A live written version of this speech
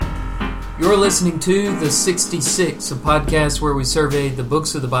You're listening to The 66, a podcast where we survey the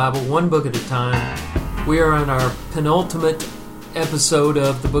books of the Bible, one book at a time. We are on our penultimate episode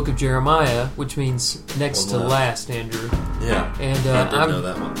of the book of Jeremiah, which means next to last, Andrew. Yeah, and I didn't know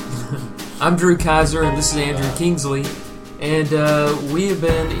that one. I'm Drew Kaiser, and this is Andrew Kingsley. And we have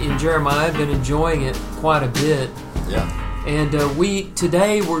been in Jeremiah, been enjoying it quite a bit. Yeah. And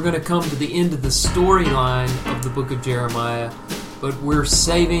today we're going to come to the end of the storyline of the book of Jeremiah, but we're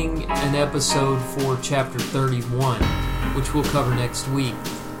saving an episode for chapter 31, which we'll cover next week.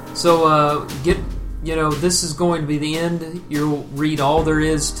 So this is going to be the end. You'll read all there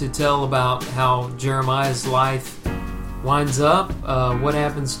is to tell about how Jeremiah's life winds up, what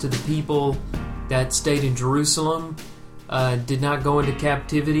happens to the people that stayed in Jerusalem, did not go into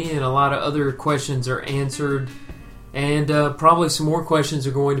captivity, and a lot of other questions are answered. And probably some more questions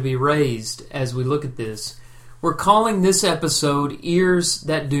are going to be raised as we look at this. We're calling this episode Ears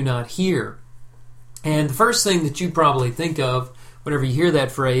That Do Not Hear. And the first thing that you probably think of whenever you hear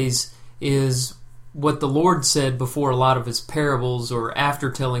that phrase is what the Lord said before a lot of His parables, or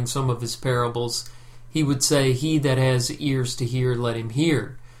after telling some of His parables. He would say, "He that has ears to hear, let him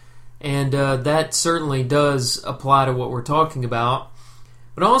hear." And that certainly does apply to what we're talking about.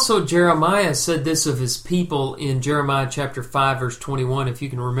 But also Jeremiah said this of his people in Jeremiah chapter 5, verse 21, if you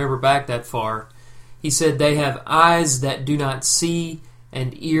can remember back that far. He said, "They have eyes that do not see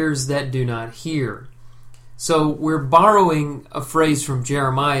and ears that do not hear." So we're borrowing a phrase from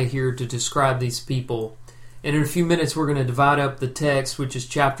Jeremiah here to describe these people. And in a few minutes we're going to divide up the text, which is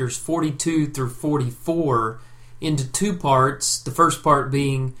chapters 42 through 44, into two parts. The first part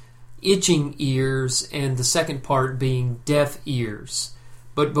being itching ears and the second part being deaf ears.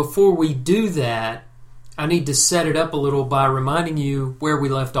 But before we do that, I need to set it up a little by reminding you where we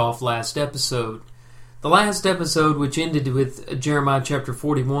left off last episode. The last episode, which ended with Jeremiah chapter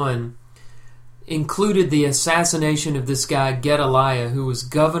 41, included the assassination of this guy Gedaliah, who was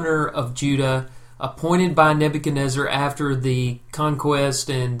governor of Judah, appointed by Nebuchadnezzar after the conquest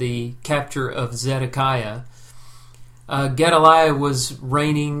and the capture of Zedekiah. Gedaliah was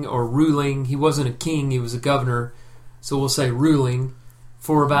reigning or ruling. He wasn't a king, he was a governor, so we'll say ruling,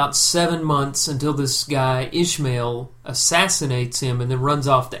 for about 7 months until this guy Ishmael assassinates him and then runs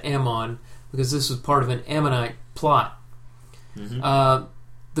off to Ammon, because this was part of an Ammonite plot. Mm-hmm.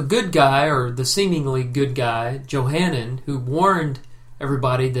 The good guy, or the seemingly good guy, Johanan, who warned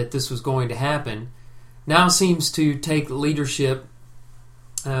everybody that this was going to happen, now seems to take leadership.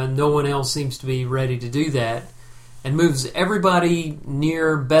 No one else seems to be ready to do that, and moves everybody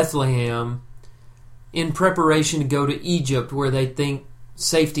near Bethlehem in preparation to go to Egypt, where they think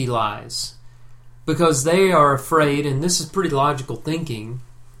safety lies, because they are afraid, and this is pretty logical thinking,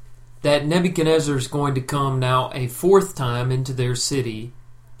 that Nebuchadnezzar is going to come now a fourth time into their city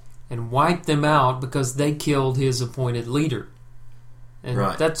and wipe them out because they killed his appointed leader. And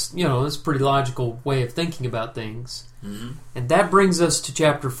right. That's a pretty logical way of thinking about things. Mm-hmm. And that brings us to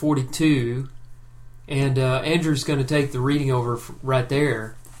chapter 42, and Andrew's going to take the reading over right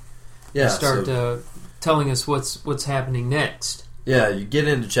there. Yeah, and start telling us what's happening next. Yeah, you get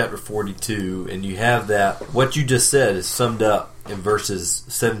into chapter 42, and you have that. What you just said is summed up in verses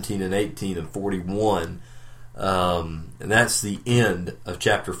 17 and 18 and 41. And that's the end of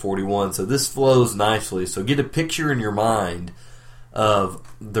chapter 41. So this flows nicely. So get a picture in your mind of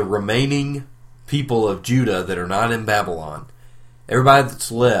the remaining people of Judah that are not in Babylon. Everybody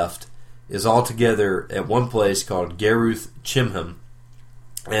that's left is all together at one place called Geruth Chimham,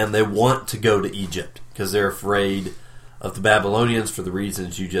 and they want to go to Egypt because they're afraid of the Babylonians for the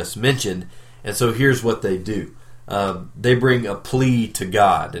reasons you just mentioned. And so here's what they do. They bring a plea to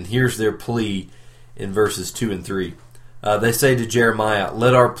God, and here's their plea in verses 2 and 3. They say to Jeremiah,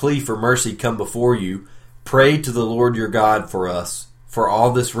 "Let our plea for mercy come before you. Pray to the Lord your God for us, for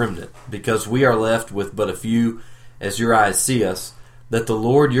all this remnant, because we are left with but a few, as your eyes see us, that the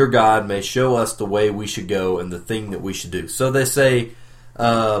Lord your God may show us the way we should go and the thing that we should do." So they say,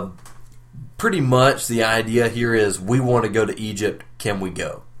 pretty much the idea here is, we want to go to Egypt, can we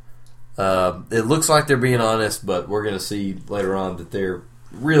go? It looks like they're being honest, but we're going to see later on that they're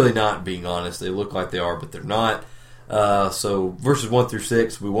really not being honest. They look like they are, but they're not. So verses 1 through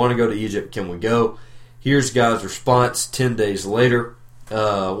 6, we want to go to Egypt, can we go? Here's God's response 10 days later.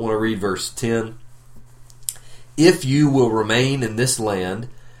 I want to read verse 10. "If you will remain in this land,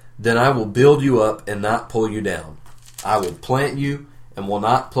 then I will build you up and not pull you down. I will plant you and will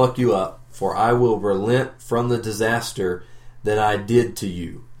not pluck you up, for I will relent from the disaster that I did to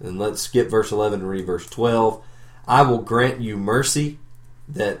you." And let's skip verse 11 and read verse 12. "I will grant you mercy,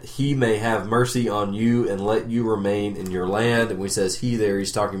 that he may have mercy on you and let you remain in your land. And when he says he there,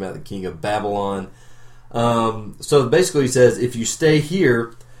 he's talking about the king of Babylon. So basically he says, if you stay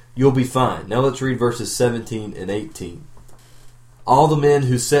here, you'll be fine. Now let's read verses 17 and 18. All the men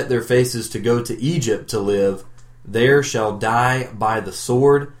who set their faces to go to Egypt to live, there shall die by the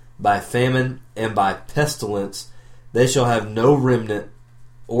sword, by famine, and by pestilence. They shall have no remnant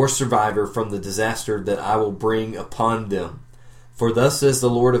or survivor from the disaster that I will bring upon them. For thus says the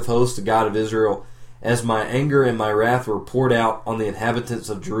Lord of hosts, the God of Israel, as my anger and my wrath were poured out on the inhabitants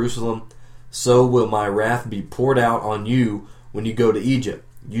of Jerusalem, so will my wrath be poured out on you when you go to Egypt.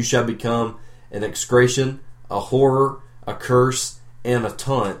 You shall become an execration, a horror, a curse, and a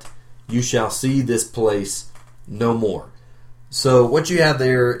taunt. You shall see this place no more. So what you have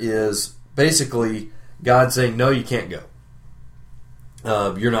there is basically God saying, no, you can't go.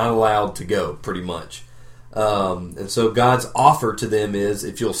 You're not allowed to go, pretty much. And so God's offer to them is,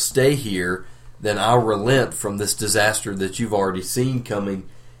 if you'll stay here, then I'll relent from this disaster that you've already seen coming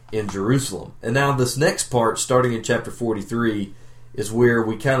in Jerusalem. And now this next part, starting in chapter 43, is where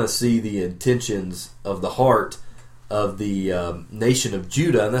we kind of see the intentions of the heart of the nation of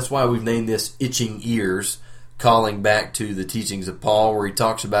Judah. And that's why we've named this Itching Ears, calling back to the teachings of Paul, where he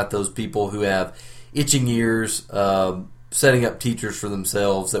talks about those people who have itching ears, setting up teachers for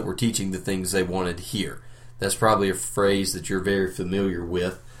themselves that were teaching the things they wanted to hear. That's probably a phrase that you're very familiar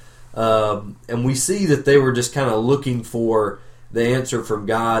with. And we see that they were just kind of looking for the answer from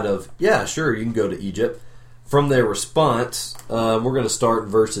God of, yeah, sure, you can go to Egypt. From their response, we're going to start in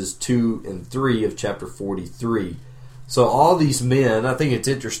verses 2 and 3 of chapter 43. So all these men, I think it's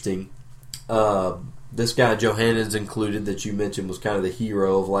interesting, this guy Johanan's included that you mentioned was kind of the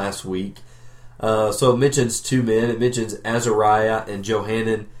hero of last week. So it mentions two men. It mentions Azariah and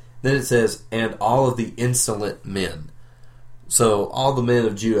Johanan. Then it says, and all of the insolent men. So all the men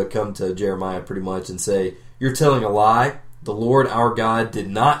of Judah come to Jeremiah pretty much and say, you're telling a lie. The Lord our God did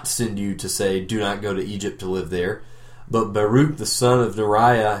not send you to say, do not go to Egypt to live there. But Baruch the son of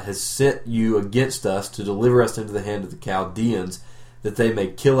Neriah has sent you against us to deliver us into the hand of the Chaldeans, that they may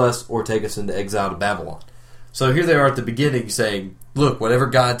kill us or take us into exile to Babylon. So here they are at the beginning saying, look, whatever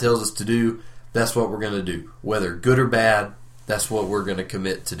God tells us to do, that's what we're going to do. Whether good or bad, that's what we're going to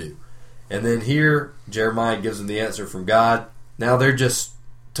commit to do. And then here, Jeremiah gives them the answer from God. Now they're just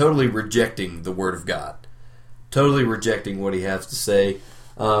totally rejecting the word of God. Totally rejecting what he has to say.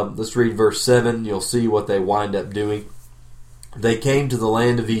 Let's read verse 7. You'll see what they wind up doing. They came to the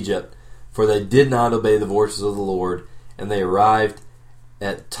land of Egypt, for they did not obey the voices of the Lord, and they arrived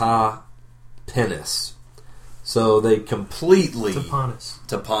at Tapenes. So they completely...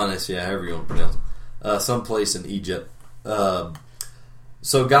 Tapenes, yeah, however you want to pronounce it. Someplace in Egypt. So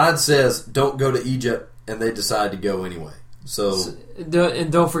God says, don't go to Egypt, and they decide to go anyway.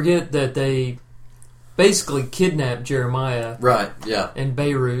 And don't forget that they basically kidnapped Jeremiah. Right, yeah. And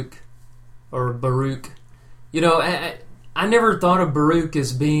Baruch. You know, I never thought of Baruch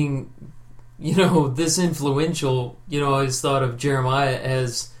as being, you know, this influential. You know, I always thought of Jeremiah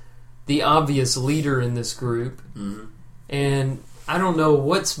as the obvious leader in this group. Mm-hmm. And I don't know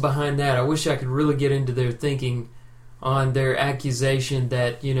what's behind that. I wish I could really get into their thinking on their accusation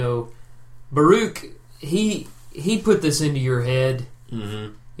that, you know, Baruch, he put this into your head.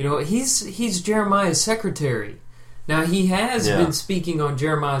 Mm-hmm. You know, he's Jeremiah's secretary. Now, he has been speaking on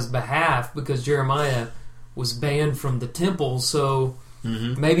Jeremiah's behalf because Jeremiah was banned from the temple, so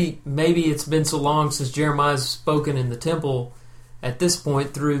maybe it's been so long since Jeremiah's spoken in the temple at this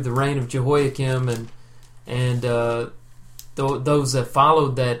point through the reign of Jehoiakim and those that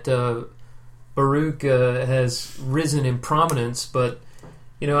followed that Baruch has risen in prominence. But,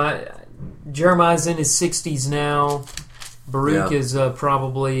 you know, Jeremiah's in his 60s now. Baruch is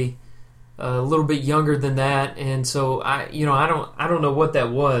probably a little bit younger than that, and so I don't know what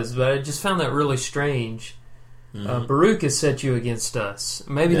that was, but I just found that really strange. Mm-hmm. Baruch has set you against us.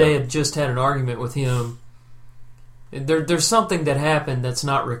 Maybe they had just had an argument with him. There's something that happened that's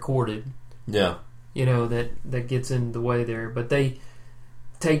not recorded. Yeah, you know that gets in the way there. But they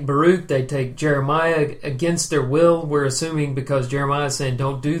take Baruch, they take Jeremiah against their will. We're assuming because Jeremiah is saying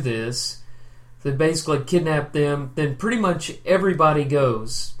don't do this. They basically kidnap them. Then pretty much everybody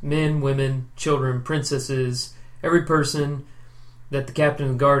goes. Men, women, children, princesses, every person that the captain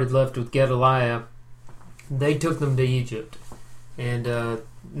of the guard had left with Gedaliah, they took them to Egypt. And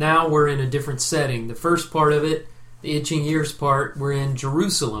now we're in a different setting. The first part of it, the itching ears part, we're in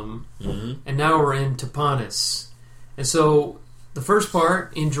Jerusalem. Mm-hmm. And now we're in Tapenes. And so the first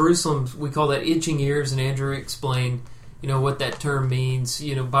part, in Jerusalem, we call that itching ears, and Andrew explained, you know, what that term means.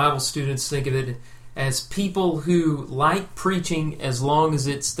 You know, Bible students think of it as people who like preaching as long as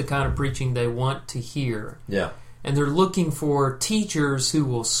it's the kind of preaching they want to hear. Yeah. And they're looking for teachers who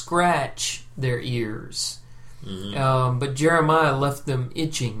will scratch their ears. Mm-hmm. But Jeremiah left them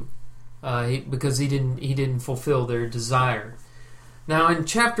itching because he didn't fulfill their desire. Now in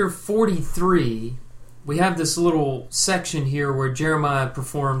chapter 43, we have this little section here where Jeremiah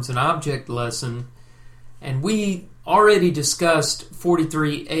performs an object lesson, and we already discussed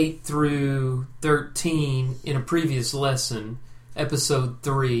 43, 8 through 13 in a previous lesson, episode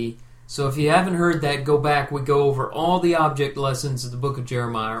 3. So if you haven't heard that, go back. We go over all the object lessons of the book of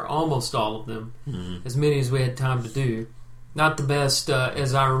Jeremiah, or almost all of them, as many as we had time to do. Not the best,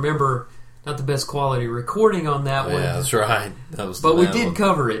 as I remember, not the best quality recording on that one. Yeah, that's right. But we did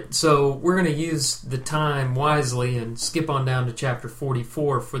cover it, so we're going to use the time wisely and skip on down to chapter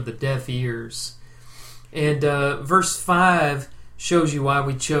 44 for the deaf ears. And verse 5 shows you why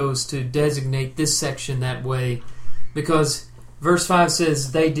we chose to designate this section that way, because verse 5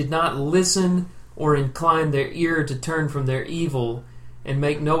 says, "They did not listen or incline their ear to turn from their evil and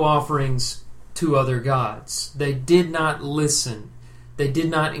make no offerings to other gods." They did not listen. They did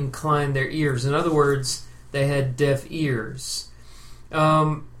not incline their ears. In other words, they had deaf ears.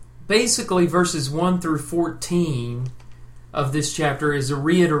 Basically, verses 1 through 14 of this chapter is a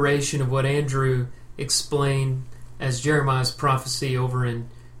reiteration of what Andrew explained as Jeremiah's prophecy over in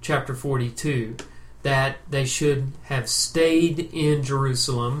chapter 42, that they should have stayed in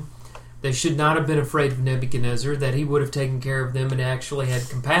Jerusalem. They should not have been afraid of Nebuchadnezzar, that he would have taken care of them and actually had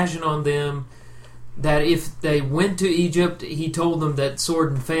compassion on them, that if they went to Egypt, he told them that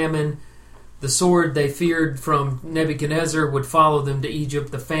sword and famine, the sword they feared from Nebuchadnezzar would follow them to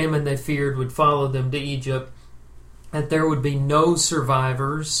Egypt, the famine they feared would follow them to Egypt, that there would be no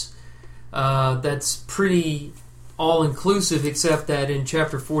survivors. That's pretty all-inclusive, except that in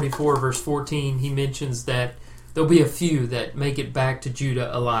chapter 44, verse 14, he mentions that there'll be a few that make it back to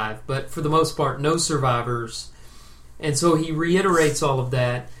Judah alive, but for the most part, no survivors. And so he reiterates all of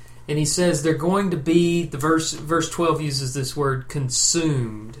that, and he says they're going to be, verse 12 uses this word,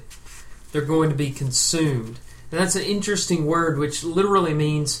 consumed. They're going to be consumed. And that's an interesting word, which literally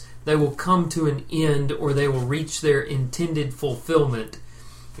means they will come to an end, or they will reach their intended fulfillment.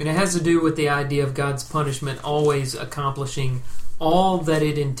 And it has to do with the idea of God's punishment always accomplishing all that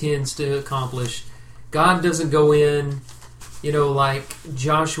it intends to accomplish. God doesn't go in, like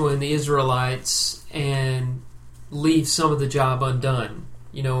Joshua and the Israelites, and leave some of the job undone.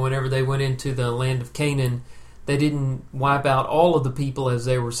 Whenever they went into the land of Canaan, they didn't wipe out all of the people as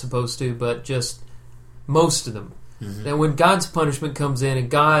they were supposed to, but just most of them. Mm-hmm. Now, when God's punishment comes in and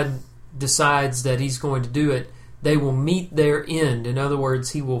God decides that He's going to do it, they will meet their end. In other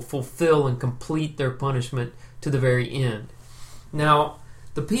words, He will fulfill and complete their punishment to the very end. Now,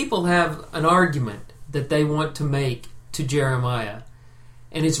 the people have an argument that they want to make to Jeremiah,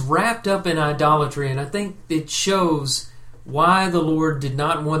 and it's wrapped up in idolatry, and I think it shows why the Lord did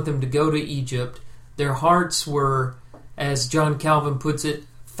not want them to go to Egypt. Their hearts were, as John Calvin puts it,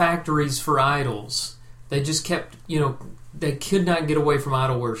 factories for idols. They just kept, they could not get away from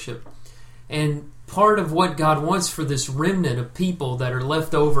idol worship. And part of what God wants for this remnant of people that are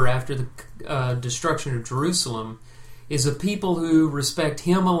left over after the destruction of Jerusalem is a people who respect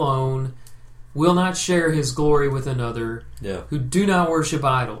Him alone, will not share His glory with another, who do not worship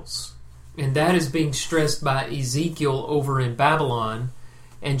idols. And that is being stressed by Ezekiel over in Babylon,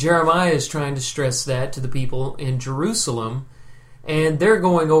 and Jeremiah is trying to stress that to the people in Jerusalem, and they're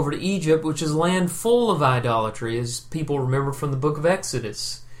going over to Egypt, which is a land full of idolatry, as people remember from the book of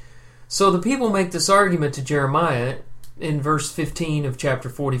Exodus. So the people make this argument to Jeremiah in verse 15 of chapter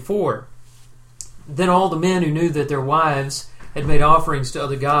 44. Then all the men who knew that their wives had made offerings to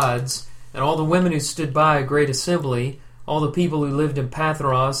other gods, and all the women who stood by a great assembly, all the people who lived in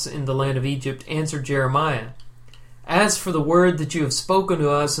Pathros in the land of Egypt, answered Jeremiah, "As for the word that you have spoken to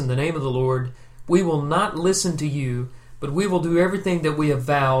us in the name of the Lord, we will not listen to you, but we will do everything that we have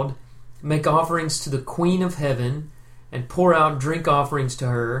vowed, make offerings to the Queen of Heaven, and pour out drink offerings to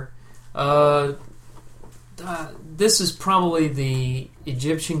her." This is probably the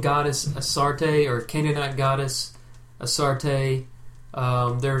Egyptian goddess Astarte, or Canaanite goddess Astarte.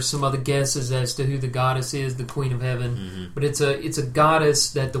 There are some other guesses as to who the goddess is, the Queen of Heaven, but it's a goddess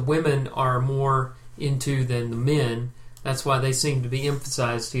that the women are more into than the men. That's why they seem to be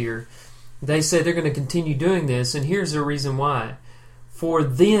emphasized here. They say they're going to continue doing this, and here's the reason why. "For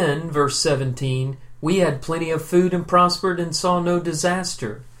then," verse 17, "we had plenty of food and prospered and saw no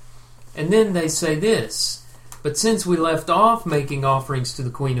disaster." And then they say this, "But since we left off making offerings to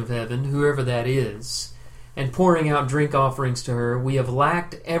the Queen of Heaven," whoever that is, and pouring out drink offerings to her. We have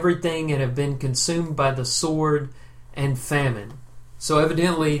lacked everything and have been consumed by the sword and famine. So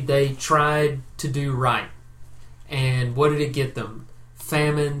evidently they tried to do right. And what did it get them?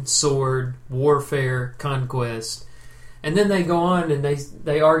 Famine, sword, warfare, conquest. And then they go on and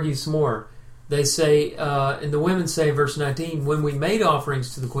they argue some more. They say, and the women say, verse 19, when we made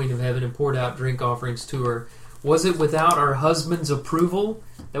offerings to the Queen of Heaven and poured out drink offerings to her, was it without our husband's approval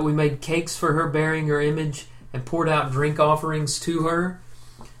that we made cakes for her bearing her image and poured out drink offerings to her?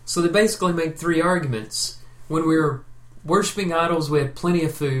 So they basically make three arguments. When we were worshiping idols, we had plenty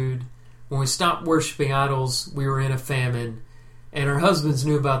of food. When we stopped worshiping idols, we were in a famine. And our husbands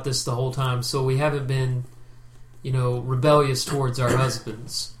knew about this the whole time, so we haven't been, rebellious towards our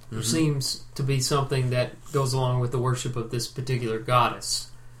husbands. Mm-hmm. There seems to be something that goes along with the worship of this particular goddess,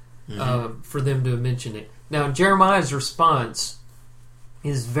 for them to mention it. Now, Jeremiah's response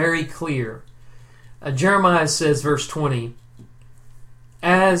is very clear. Jeremiah says, verse 20,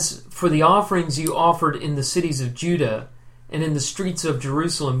 as for the offerings you offered in the cities of Judah and in the streets of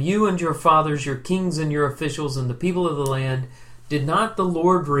Jerusalem, you and your fathers, your kings and your officials, and the people of the land, did not the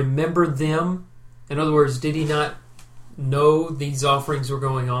Lord remember them? In other words, did he not know these offerings were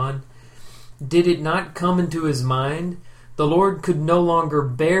going on? Did it not come into his mind? The Lord could no longer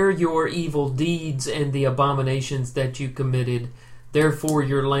bear your evil deeds and the abominations that you committed. Therefore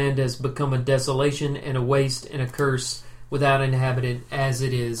your land has become a desolation and a waste and a curse without inhabitant, as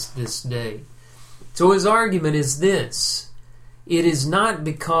it is this day. So his argument is this. It is not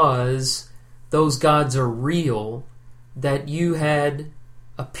because those gods are real that you had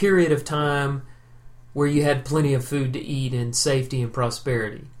a period of time where you had plenty of food to eat and safety and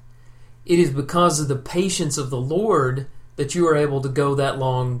prosperity. It is because of the patience of the Lord that you were able to go that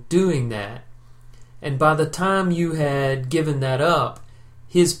long doing that. And by the time you had given that up,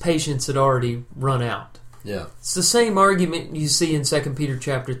 his patience had already run out. Yeah. It's the same argument you see in 2 Peter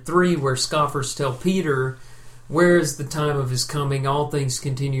chapter 3, where scoffers tell Peter, where is the time of his coming? All things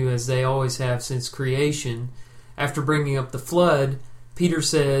continue as they always have since creation. After bringing up the flood, Peter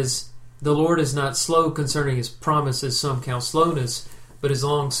says, the Lord is not slow concerning his promise, as some count slowness, but is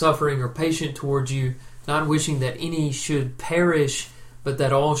long-suffering or patient towards you, not wishing that any should perish, but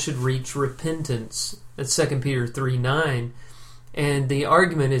that all should reach repentance. That's 2 Peter 3:9. And the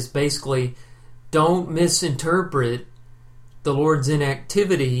argument is basically, don't misinterpret the Lord's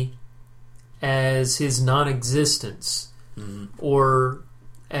inactivity as his non-existence, or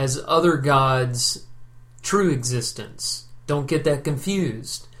as other gods' true existence. Don't get that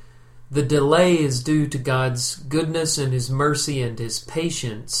confused. The delay is due to God's goodness and his mercy and his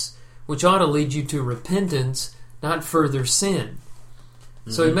patience, which ought to lead you to repentance, not further sin.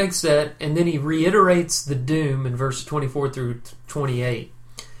 So he makes that, and then he reiterates the doom in verse 24 through 28.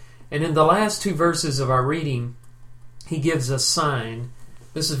 And in the last two verses of our reading, he gives a sign.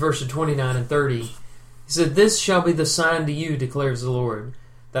 This is verses 29 and 30. He said, this shall be the sign to you, declares the Lord,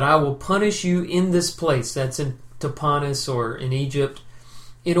 that I will punish you in this place, that's in Tapanhes or in Egypt,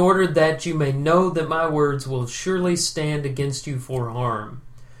 in order that you may know that my words will surely stand against you for harm.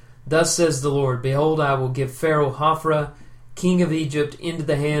 Thus says the Lord, behold, I will give Pharaoh Hophra, king of Egypt, into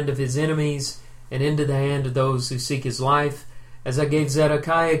the hand of his enemies, and into the hand of those who seek his life, as I gave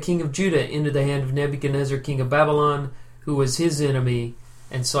Zedekiah, king of Judah, into the hand of Nebuchadnezzar, king of Babylon, who was his enemy,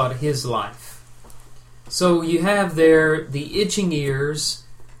 and sought his life. So you have there the itching ears,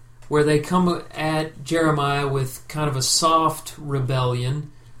 where they come at Jeremiah with kind of a soft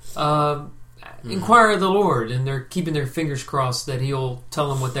rebellion. Inquire of the Lord, and they're keeping their fingers crossed that he'll tell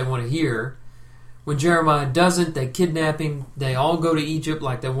them what they want to hear. When Jeremiah doesn't, they kidnap him. They all go to Egypt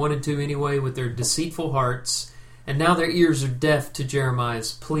like they wanted to anyway with their deceitful hearts. And now their ears are deaf to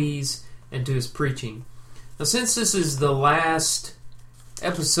Jeremiah's pleas and to his preaching. Now, since this is the last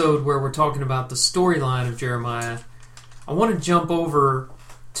episode where we're talking about the storyline of Jeremiah, I want to jump over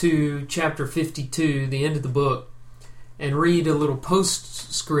to chapter 52, the end of the book, and read a little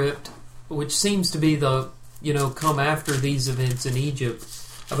postscript, which seems to be the, come after these events in Egypt,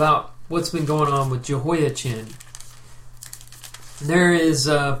 about what's been going on with Jehoiachin. There is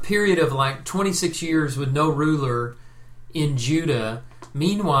a period of like 26 years with no ruler in Judah.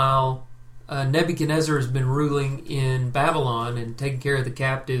 Meanwhile, Nebuchadnezzar has been ruling in Babylon and taking care of the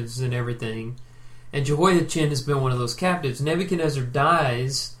captives and everything. And Jehoiachin has been one of those captives. Nebuchadnezzar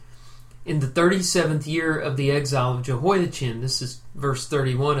dies in the 37th year of the exile of Jehoiachin. This is verse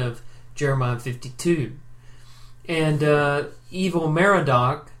 31 of Jeremiah 52. And evil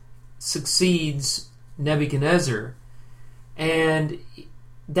Merodach succeeds Nebuchadnezzar. And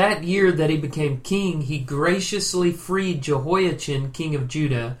that year that he became king, he graciously freed Jehoiachin, king of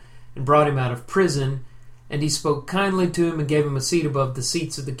Judah, and brought him out of prison. And he spoke kindly to him and gave him a seat above the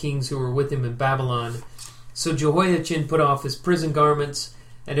seats of the kings who were with him in Babylon. So Jehoiachin put off his prison garments,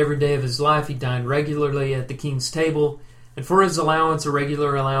 and every day of his life he dined regularly at the king's table. And for his allowance, a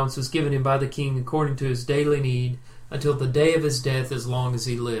regular allowance was given him by the king according to his daily need, until the day of his death, as long as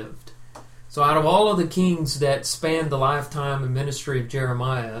he lived. So out of all of the kings that spanned the lifetime and ministry of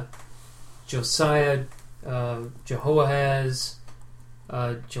Jeremiah, Josiah, Jehoahaz,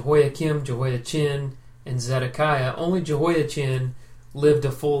 Jehoiakim, Jehoiachin, and Zedekiah, only Jehoiachin lived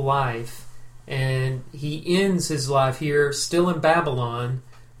a full life, and he ends his life here still in Babylon,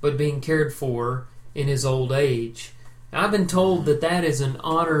 but being cared for in his old age. Now, I've been told that that is an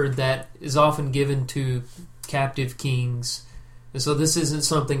honor that is often given to captive kings, and so this isn't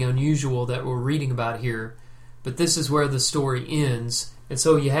something unusual that we're reading about here, but this is where the story ends. And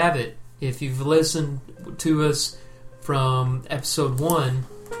so you have it. If you've listened to us from episode 1,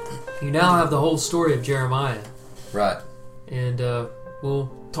 you now have the whole story of Jeremiah. Right. And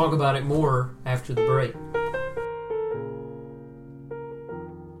we'll talk about it more after the break.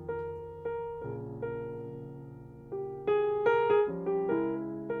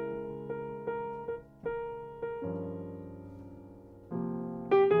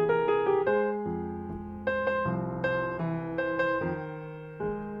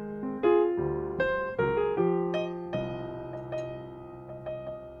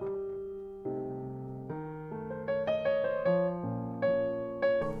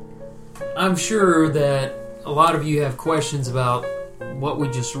 I'm sure that a lot of you have questions about what we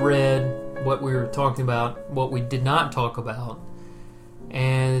just read, what we were talking about, what we did not talk about.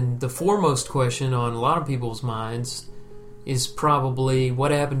 And the foremost question on a lot of people's minds is probably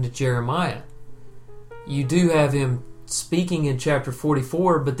what happened to Jeremiah. You do have him speaking in chapter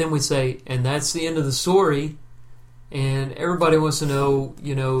 44, but then we say, and that's the end of the story. And everybody wants to know,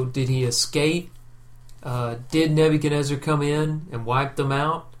 did he escape? Did Nebuchadnezzar come in and wipe them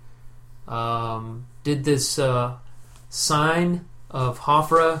out? Did this sign of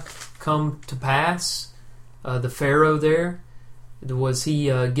Hophra come to pass? The Pharaoh there? Was he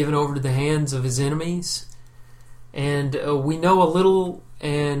given over to the hands of his enemies? And we know a little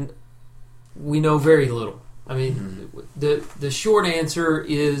and we know very little. I mean, the short answer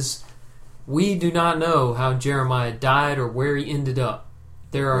is we do not know how Jeremiah died or where he ended up.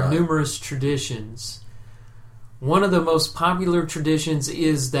 There are numerous traditions. One of the most popular traditions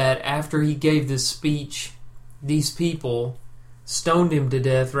is that after he gave this speech, these people stoned him to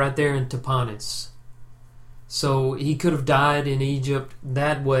death right there in Tapanhes. So he could have died in Egypt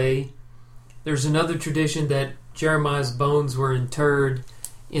that way. There's another tradition that Jeremiah's bones were interred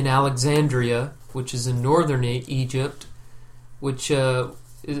in Alexandria, which is in northern Egypt, which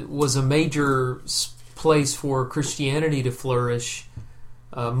was a major place for Christianity to flourish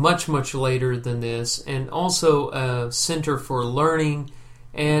much, much later than this, and also a center for learning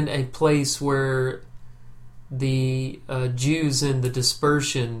and a place where the Jews in the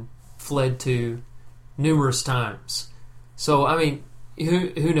dispersion fled to numerous times. So, I mean,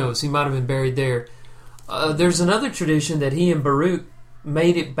 who knows? He might have been buried there. There's another tradition that he and Baruch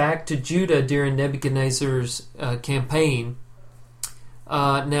made it back to Judah during Nebuchadnezzar's campaign.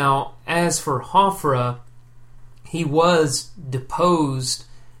 Now, as for Hophra, he was deposed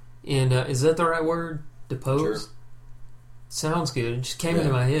in... is that the right word? Deposed? Sure. Sounds good. It just came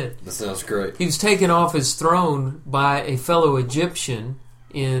into my head. That sounds great. He was taken off his throne by a fellow Egyptian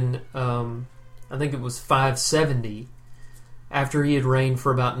in, I think it was 570, after he had reigned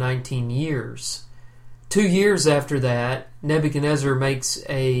for about 19 years. 2 years after that, Nebuchadnezzar makes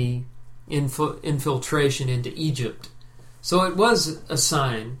a infiltration into Egypt. So it was a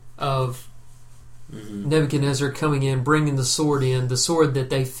sign of Nebuchadnezzar coming in, bringing the sword in, the sword that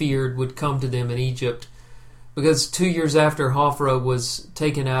they feared would come to them in Egypt. Because 2 years after Hophra was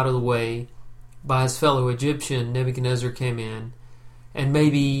taken out of the way by his fellow Egyptian, Nebuchadnezzar came in, and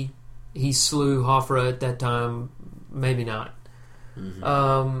maybe he slew Hophra at that time, maybe not.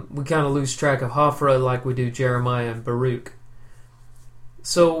 We kind of lose track of Hophra like we do Jeremiah and Baruch.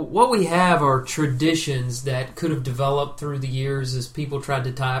 So what we have are traditions that could have developed through the years as people tried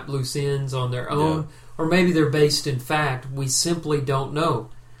to tie up loose ends on their own, or maybe they're based in fact. We simply don't know.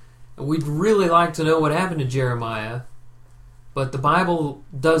 We'd really like to know what happened to Jeremiah, but the Bible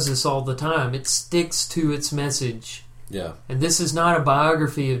does this all the time. It sticks to its message. Yeah. And this is not a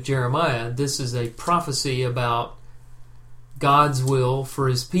biography of Jeremiah. This is a prophecy about God's will for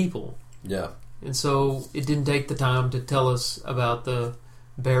his people. Yeah. And so it didn't take the time to tell us about the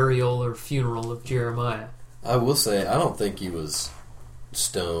burial or funeral of Jeremiah. I will say, I don't think he was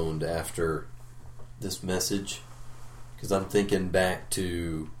stoned after this message, because I'm thinking back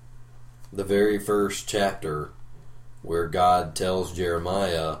to the very first chapter where God tells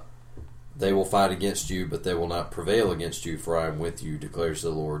Jeremiah, "They will fight against you, but they will not prevail against you, for I am with you, declares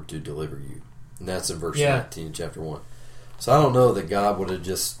the Lord, to deliver you." And that's in verse 19, chapter 1. So I don't know that God would have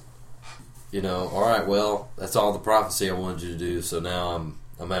just, all right, well, that's all the prophecy I wanted you to do, so now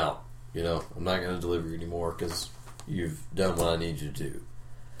I'm out. I'm not going to deliver you anymore because you've done what I need you to do.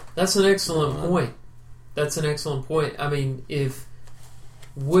 That's an excellent point. That's an excellent point. I mean,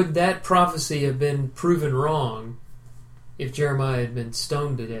 would that prophecy have been proven wrong if Jeremiah had been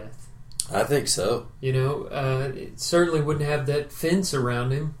stoned to death? I think so. It certainly wouldn't have that fence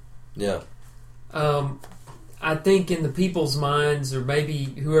around him. Yeah. I think in the people's minds, or maybe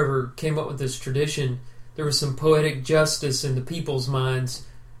whoever came up with this tradition, there was some poetic justice in the people's minds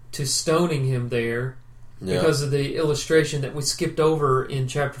to stoning him there, because of the illustration that we skipped over in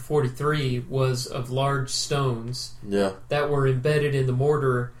chapter 43 was of large stones that were embedded in the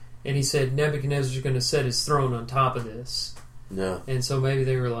mortar, and he said Nebuchadnezzar's going to set his throne on top of this. Yeah. And so maybe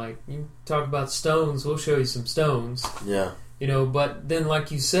they were like, "You talk about stones, we'll show you some stones." Yeah. But then,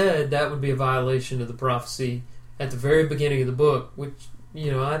 like you said, that would be a violation of the prophecy at the very beginning of the book, which,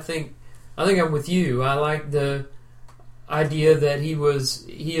 I think I'm with you. I like the idea that he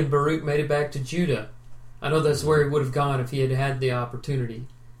and Baruch made it back to Judah. I know that's where he would have gone if he had the opportunity.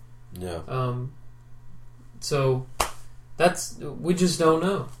 Yeah. So we just don't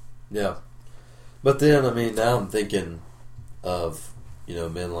know. Yeah. But then, now I'm thinking of,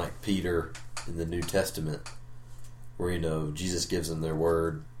 men like Peter in the New Testament, where, Jesus gives them their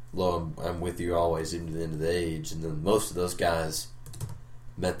word, "Lo, I'm with you always, even to the end of the age." And then most of those guys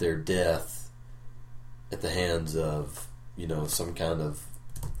met their death at the hands of, some kind of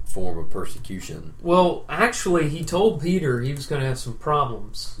form of persecution. Well, actually, he told Peter he was going to have some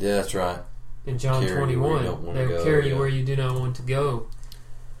problems. Yeah, that's right. In John 21, they will carry you where you do not want to go.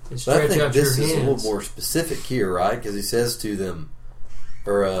 And stretch but I think out this your is hands. a little more specific here, right? Because he says to them,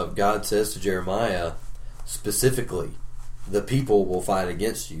 or God says to Jeremiah specifically, "The people will fight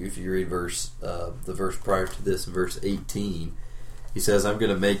against you." If you read the verse prior to this, verse 18, he says, "I'm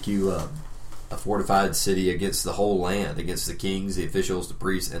going to make you a fortified city against the whole land, against the kings, the officials, the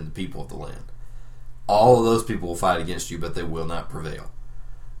priests, and the people of the land. All of those people will fight against you, but they will not prevail."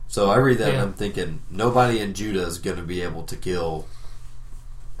 So I read that and I'm thinking, nobody in Judah is going to be able to kill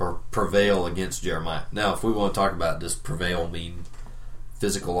or prevail against Jeremiah. Now, if we want to talk about, does prevail mean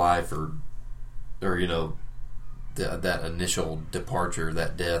physical life or that initial departure,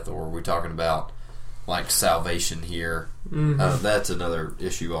 that death, or are we talking about like salvation here? Mm-hmm. That's another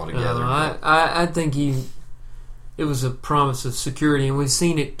issue altogether. I think it was a promise of security, and we've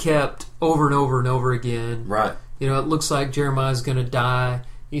seen it kept over and over and over again. Right. It looks like Jeremiah's going to die.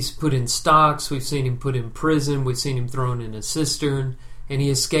 He's put in stocks. We've seen him put in prison. We've seen him thrown in a cistern, and he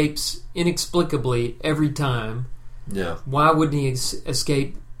escapes inexplicably every time. Yeah. Why wouldn't he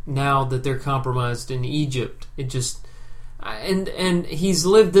escape now that they're compromised in Egypt? It just and he's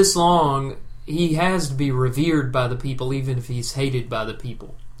lived this long. He has to be revered by the people, even if he's hated by the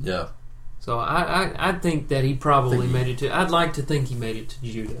people. Yeah. So I think that he probably made it to... I'd like to think he made it to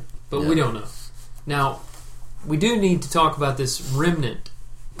Judah, but we don't know. Now, we do need to talk about this remnant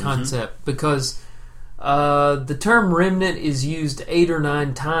concept, because the term remnant is used 8 or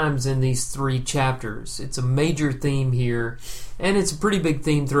 9 times in these 3 chapters. It's a major theme here, and it's a pretty big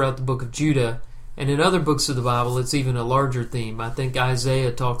theme throughout the book of Judah. And in other books of the Bible, it's even a larger theme. I think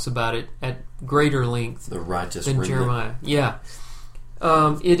Isaiah talks about it at greater length than remnant. Jeremiah. Yeah.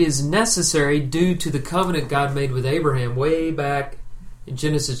 It is necessary due to the covenant God made with Abraham way back in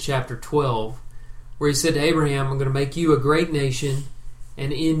Genesis chapter 12, where he said to Abraham, "I'm going to make you a great nation,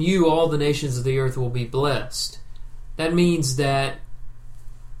 and in you all the nations of the earth will be blessed." That means that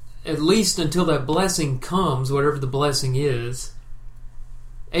at least until that blessing comes, whatever the blessing is,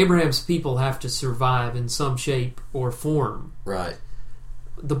 Abraham's people have to survive in some shape or form. Right.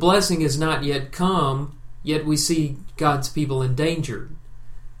 The blessing has not yet come, yet we see God's people endangered.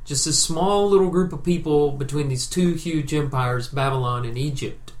 Just a small little group of people between these 2 huge empires, Babylon and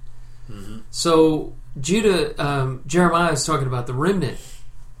Egypt. Mm-hmm. So Jeremiah is talking about the remnant,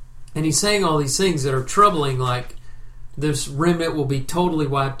 and he's saying all these things that are troubling, like this remnant will be totally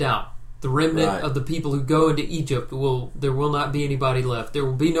wiped out. The remnant of the people who go into Egypt, there will not be anybody left. There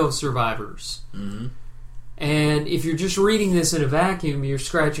will be no survivors. Mm-hmm. And if you're just reading this in a vacuum, you're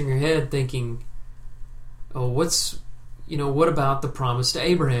scratching your head thinking, "Oh, what about the promise to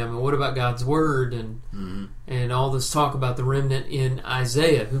Abraham? And what about God's word? And all this talk about the remnant in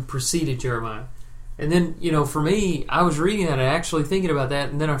Isaiah, who preceded Jeremiah." And then, for me, I was reading that, actually thinking about that,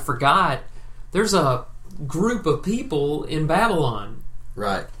 and then I forgot there's a group of people in Babylon.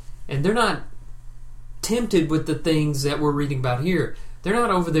 Right. And they're not tempted with the things that we're reading about here. They're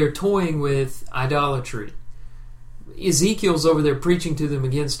not over there toying with idolatry. Ezekiel's over there preaching to them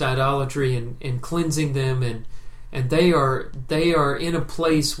against idolatry and cleansing them, and they are in a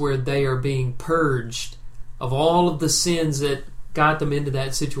place where they are being purged of all of the sins that got them into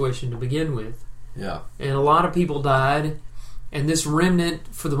that situation to begin with. Yeah. And a lot of people died, and this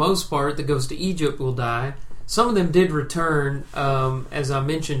remnant, for the most part, that goes to Egypt will die. Some of them did return. As I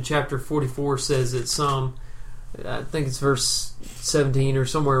mentioned, chapter 44 says that some, I think it's verse 17 or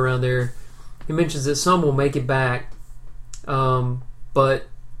somewhere around there, he mentions that some will make it back. But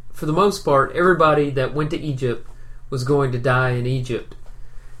for the most part, everybody that went to Egypt was going to die in Egypt.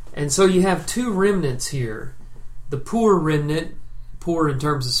 And so you have two remnants here. The poor remnant, poor in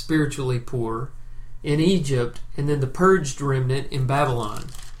terms of spiritually poor, in Egypt, and then the purged remnant in Babylon.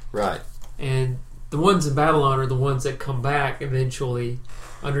 Right. And the ones in Babylon are the ones that come back eventually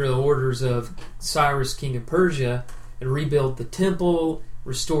under the orders of Cyrus, king of Persia, and rebuild the temple,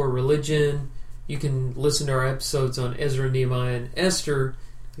 restore religion. You can listen to our episodes on Ezra, Nehemiah, and Esther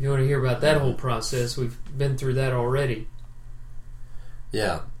if you want to hear about that whole process. We've been through that already.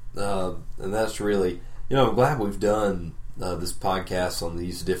 Yeah, and that's really, I'm glad we've done this podcast on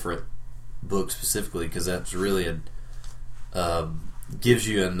these different books specifically, because that's really gives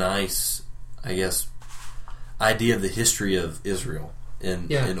you a nice, I guess, idea of the history of Israel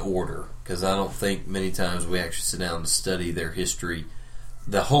in order. Because I don't think many times we actually sit down and study their history,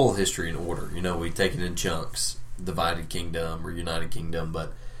 the whole history in order. We take it in chunks, divided kingdom or united kingdom,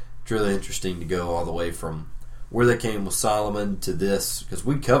 but it's really interesting to go all the way from where they came with Solomon to this, because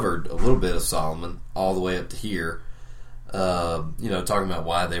we covered a little bit of Solomon all the way up to here, talking about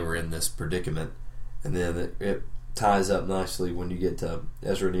why they were in this predicament. And then it ties up nicely when you get to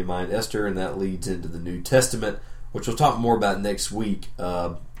Ezra, Nehemiah, and Esther, and that leads into the New Testament, which we'll talk more about next week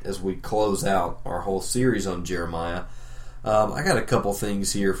as we close out our whole series on Jeremiah. I got a couple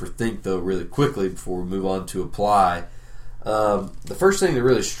things here for think, though, really quickly before we move on to apply. The first thing that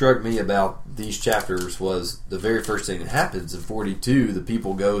really struck me about these chapters was the very first thing that happens in 42. The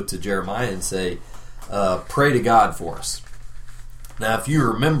people go to Jeremiah and say, pray to God for us. Now, if you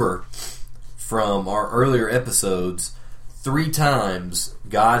remember from our earlier episodes, 3 times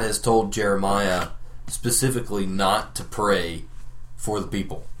God has told Jeremiah specifically not to pray for the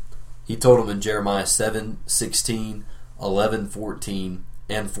people. He told him in Jeremiah 7:16, 11:14,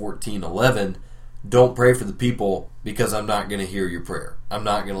 and 14:11, don't pray for the people because I'm not going to hear your prayer. I'm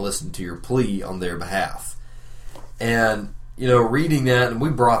not going to listen to your plea on their behalf. And, reading that, and we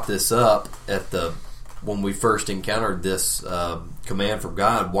brought this up when we first encountered this command from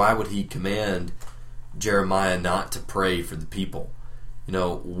God. Why would he command Jeremiah not to pray for the people?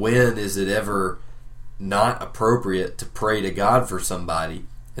 When is it ever not appropriate to pray to God for somebody?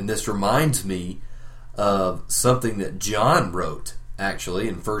 And this reminds me of something that John wrote, actually,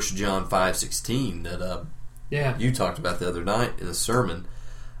 in 1 John 5:16 that you talked about the other night in a sermon.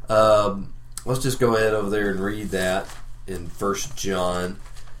 Let's just go ahead over there and read that in 1 John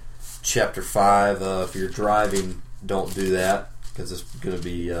chapter 5. If you're driving, don't do that, because it's going to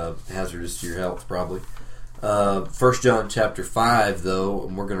be hazardous to your health, probably. 1 John chapter 5, though,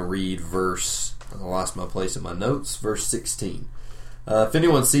 and we're going to read I lost my place in my notes, verse 16. If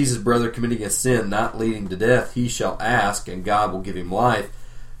anyone sees his brother committing a sin not leading to death, he shall ask, and God will give him life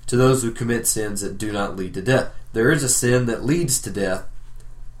to those who commit sins that do not lead to death. There is a sin that leads to death.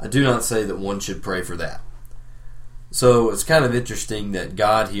 I do not say that one should pray for that. So it's kind of interesting that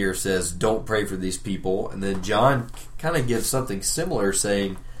God here says, don't pray for these people, and then John kind of gives something similar,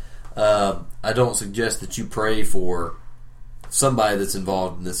 saying, I don't suggest that you pray for somebody that's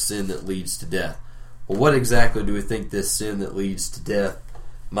involved in this sin that leads to death. Well, what exactly do we think this sin that leads to death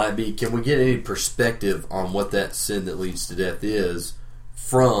might be? Can we get any perspective on what that sin that leads to death is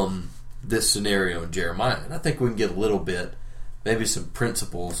from this scenario in Jeremiah? And I think we can get a little bit, maybe some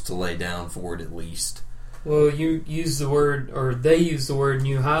principles to lay down for it at least. Well, you use the word, or they use the word, and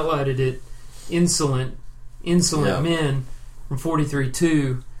you highlighted it, insolent men from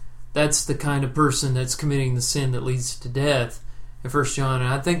 43:2. That's the kind of person that's committing the sin that leads to death in 1 John.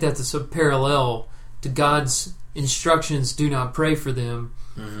 And I think that's a parallel to God's instructions, do not pray for them.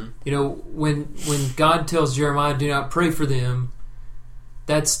 Mm-hmm. When God tells Jeremiah, do not pray for them,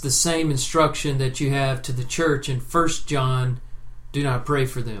 that's the same instruction that you have to the church in 1 John, do not pray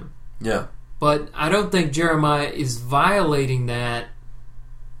for them. Yeah. But I don't think Jeremiah is violating that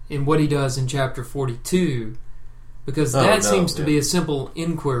in what he does in chapter 42, because that seems to be a simple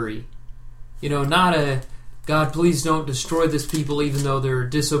inquiry. Not a, God, please don't destroy this people even though they're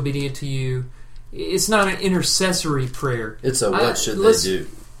disobedient to you. It's not an intercessory prayer. It's a what should they do?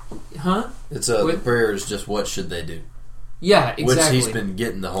 The prayer is just what should they do? Yeah, exactly. Which he's been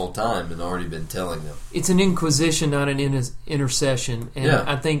getting the whole time and already been telling them. It's an inquisition, not an intercession. And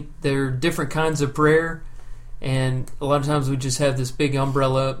I think there are different kinds of prayer, and a lot of times we just have this big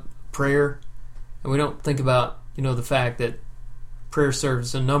umbrella prayer, and we don't think about, the fact that prayer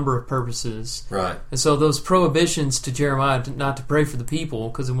serves a number of purposes. Right. And so those prohibitions to Jeremiah not to pray for the people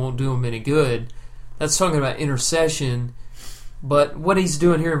because it won't do them any good, that's talking about intercession. But what he's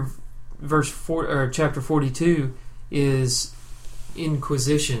doing here in chapter 42 is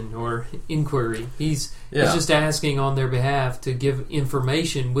inquisition or inquiry. He's just asking on their behalf to give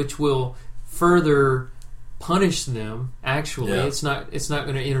information which will further punish them. Actually, it's not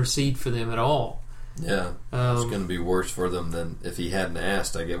going to intercede for them at all. Yeah, it's going to be worse for them than if he hadn't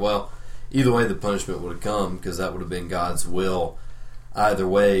asked. I get. Well, either way, the punishment would have come because that would have been God's will. Either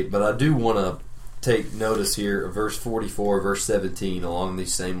way, but I do want to take notice here of verse 44, verse 17, along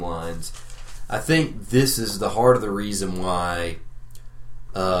these same lines. I think this is the heart of the reason why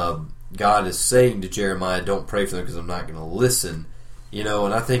God is saying to Jeremiah, don't pray for them because I'm not going to listen.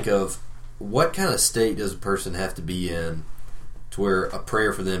 And I think of what kind of state does a person have to be in to where a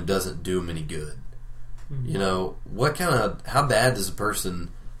prayer for them doesn't do them any good? Mm-hmm. How bad does a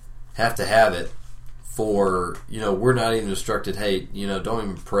person have to have it for, we're not even instructed, hey, don't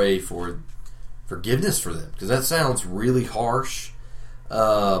even pray for forgiveness for them, because that sounds really harsh.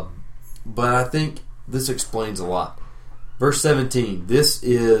 But I think this explains a lot. Verse 17, this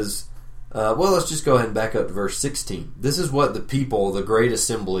is, let's just go ahead and back up to verse 16. This is what the people, the great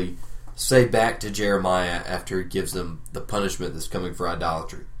assembly, say back to Jeremiah after he gives them the punishment that's coming for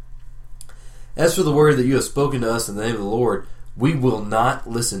idolatry. As for the word that you have spoken to us in the name of the Lord, we will not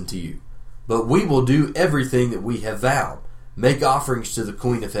listen to you, but we will do everything that we have vowed. Make offerings to the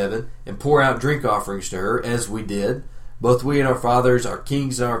Queen of Heaven, and pour out drink offerings to her, as we did, both we and our fathers, our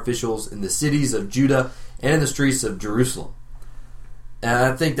kings and our officials, in the cities of Judah and in the streets of Jerusalem.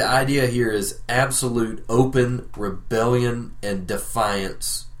 And I think the idea here is absolute open rebellion and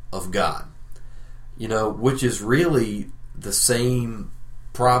defiance of God. Which is really the same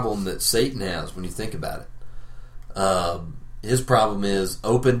problem that Satan has when you think about it. His problem is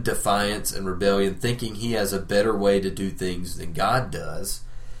open defiance and rebellion, thinking he has a better way to do things than God does.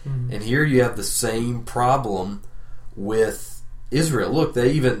 Mm-hmm. And here you have the same problem with Israel. Look,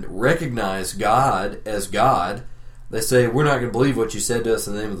 they even recognize God as God. They say, we're not going to believe what you said to us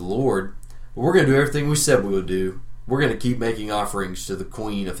in the name of the Lord, but we're going to do everything we said we would do. We're going to keep making offerings to the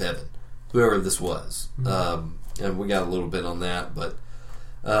Queen of Heaven, whoever this was. Mm-hmm. And we got a little bit on that, but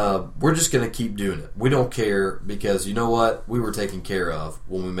we're just going to keep doing it. We don't care, because you know what? We were taken care of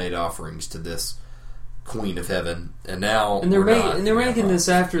when we made offerings to this Queen of Heaven, and now they're making this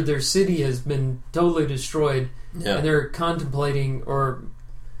after their city has been totally destroyed. Yeah. And they're contemplating, by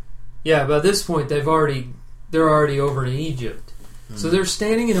this point they're already over in Egypt. Mm-hmm. So they're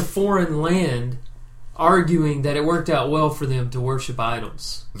standing in a foreign land arguing that it worked out well for them to worship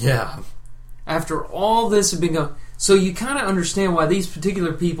idols. Yeah. After all this had been going, so you kind of understand why these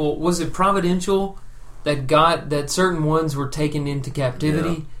particular people, was it providential that certain ones were taken into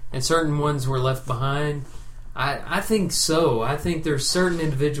captivity and certain ones were left behind? I think so. I think there's certain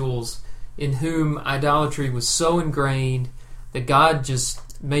individuals in whom idolatry was so ingrained that God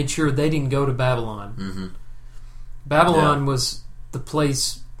just made sure they didn't go to Babylon. Mm-hmm. Babylon was the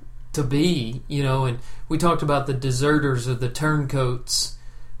place to be, and we talked about the deserters or the turncoats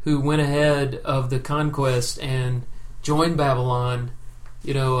who went ahead of the conquest and joined Babylon.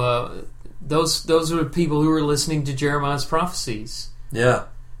 Those were the people who were listening to Jeremiah's prophecies. Yeah.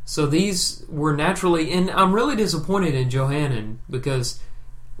 So these were naturally, and I'm really disappointed in Johanan, because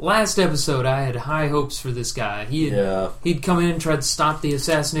last episode I had high hopes for this guy. He'd come in and tried to stop the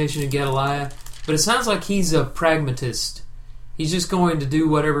assassination of Gedaliah, but it sounds like he's a pragmatist. He's just going to do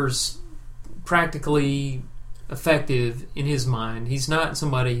whatever's practically effective in his mind. He's not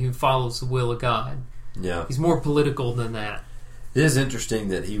somebody who follows the will of God. Yeah. He's more political than that. It is interesting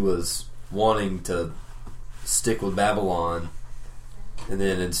that he was wanting to stick with Babylon, and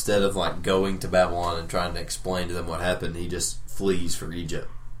then instead of going to Babylon and trying to explain to them what happened, he just flees for Egypt.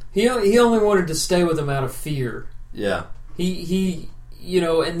 He only wanted to stay with them out of fear. Yeah. He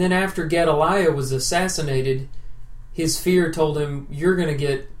and then after Gedaliah was assassinated, his fear told him, you're going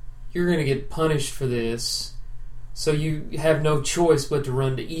to get punished for this. So you have no choice but to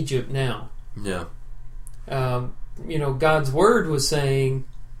run to Egypt now. Yeah. God's word was saying,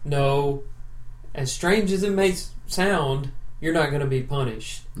 no, as strange as it may sound, you're not going to be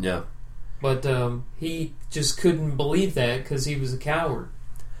punished. Yeah. But he just couldn't believe that because he was a coward.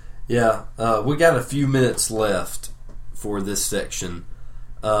 Yeah. We got a few minutes left for this section.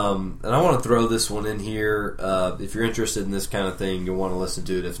 And I want to throw this one in here. If you're interested in this kind of thing, you'll want to listen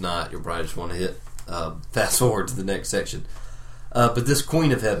to it. If not, you'll probably just want to hit fast forward to the next section. But this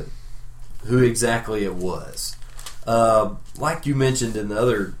Queen of Heaven, who exactly it was. Like you mentioned in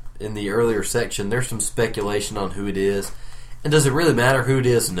the earlier section, there's some speculation on who it is. And does it really matter who it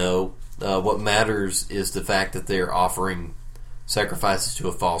is? No. What matters is the fact that they're offering sacrifices to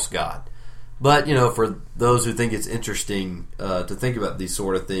a false god. But, for those who think it's interesting to think about these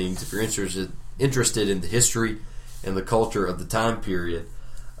sort of things, if you're interested in the history and the culture of the time period,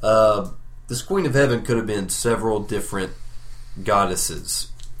 this Queen of Heaven could have been several different goddesses.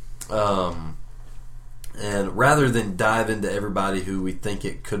 And rather than dive into everybody who we think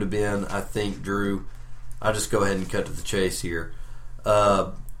it could have been, I think, Drew, I'll just go ahead and cut to the chase here.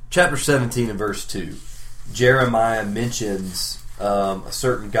 Chapter 17 and verse 2. Jeremiah mentions a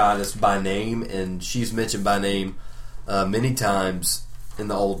certain goddess by name, and she's mentioned by name many times in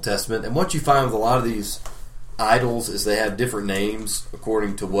the Old Testament. And what you find with a lot of these idols is they have different names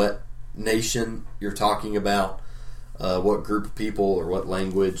according to what nation you're talking about, what group of people or what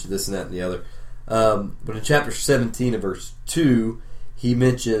language, this and that and the other. But in chapter 17 and verse 2, he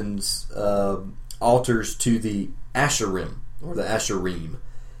mentions altars to the Asherim, or the Asherim.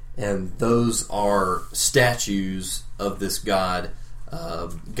 And those are statues of this goddess,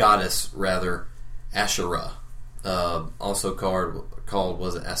 Asherah. Also called,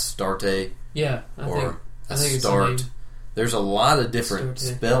 was it Astarte? Yeah, I think Astarte. it's There's a lot of different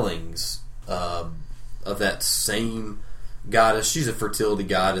Astarte. spellings of that same goddess. She's a fertility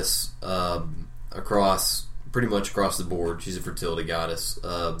goddess pretty much across the board. She's a fertility goddess.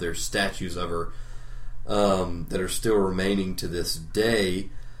 There's statues of her that are still remaining to this day.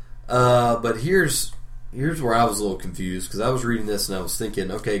 But here's where I was a little confused, because I was reading this and I was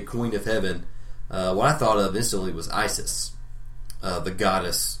thinking, okay, Queen of Heaven. What I thought of instantly was Isis, the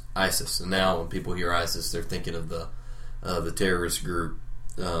goddess Isis. And now when people hear Isis, they're thinking of the terrorist group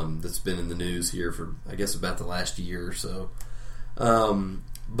that's been in the news here for, I guess, about the last year or so.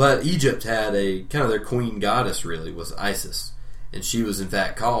 But Egypt had a kind of their queen goddess, really, was Isis. And she was in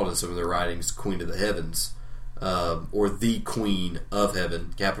fact called in some of their writings Queen of the Heavens, or the Queen of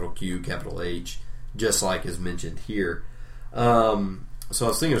Heaven, capital Q, capital H, just like is mentioned here. So I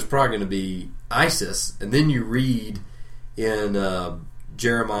was thinking it was probably going to be Isis. And then you read in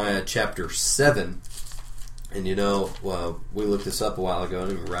Jeremiah chapter 7, and we looked this up a while ago, I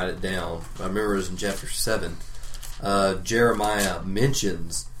didn't even write it down. I remember it was in chapter 7. Jeremiah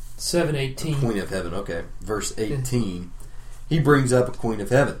mentions 7:18. Queen of Heaven. Okay, verse 18. He brings up a Queen of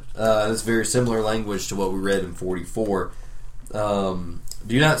Heaven. It's very similar language to what we read in 44. Do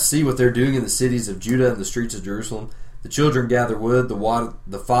you not see what they're doing in the cities of Judah and the streets of Jerusalem? The children gather wood,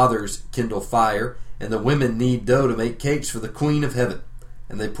 the fathers kindle fire, and the women knead dough to make cakes for the Queen of Heaven.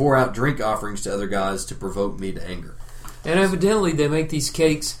 And they pour out drink offerings to other gods to provoke me to anger. And evidently they make these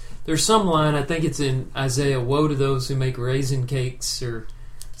cakes. There's some line, I think it's in Isaiah, woe to those who make raisin cakes or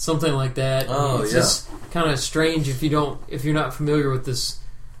something like that. Oh, it's yeah. just kind of strange if you're not familiar with this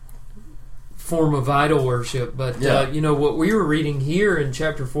form of idol worship. But what we were reading here in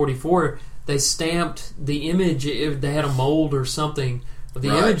chapter 44, they stamped the image. They had a mold or something of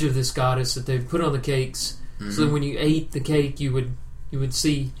the image of this goddess that they put on the cakes, so that when you ate the cake, you would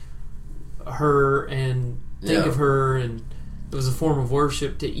see her and think of her, and it was a form of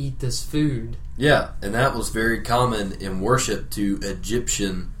worship to eat this food. Yeah, and that was very common in worship to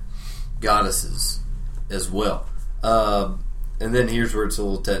Egyptian goddesses as well. And then here's where it's a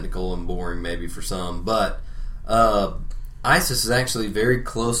little technical and boring maybe for some, but Isis is actually very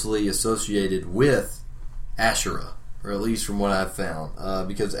closely associated with Asherah, or at least from what I've found,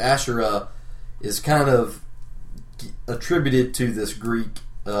 because Asherah is kind of attributed to this Greek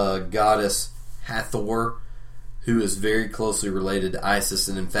goddess Hathor, who is very closely related to Isis,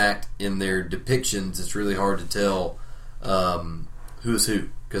 and in fact, in their depictions, it's really hard to tell who's who,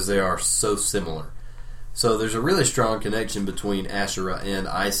 because they are so similar. So there's a really strong connection between Asherah and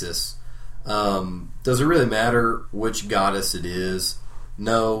Isis. Does it really matter which goddess it is?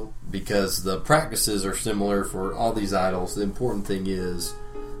 No, because the practices are similar for all these idols. The important thing is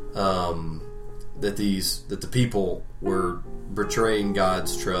that the people were betraying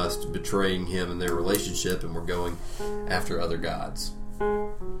God's trust, betraying Him in their relationship, and were going after other gods.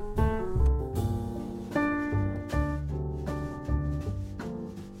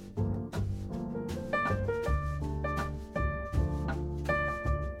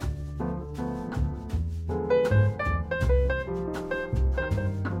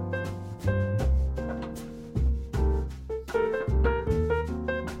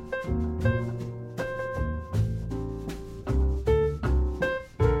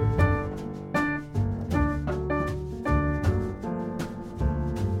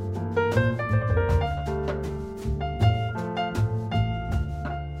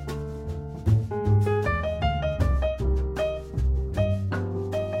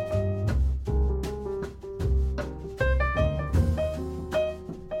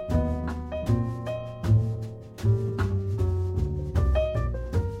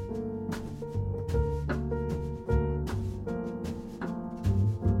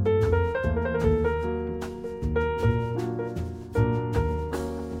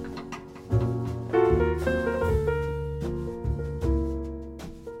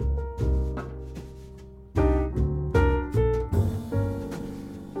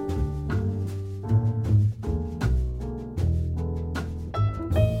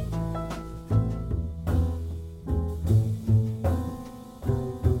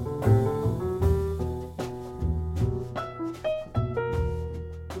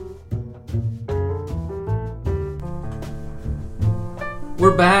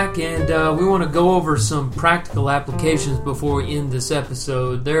 We're back, and we want to go over some practical applications before we end this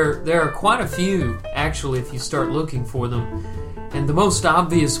episode. There are quite a few, actually, if you start looking for them. And the most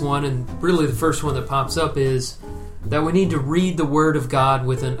obvious one, and really the first one that pops up, is that we need to read the Word of God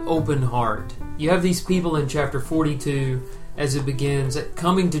with an open heart. You have these people in chapter 42, as it begins,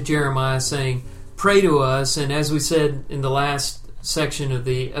 coming to Jeremiah saying, pray to us. And as we said in the last section of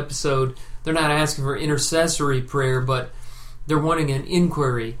the episode, they're not asking for intercessory prayer, but they're wanting an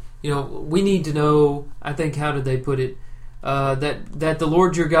inquiry. We need to know, I think, how did they put it? That the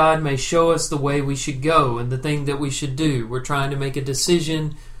Lord your God may show us the way we should go and the thing that we should do. We're trying to make a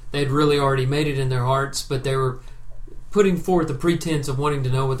decision. They'd really already made it in their hearts, but they were putting forth the pretense of wanting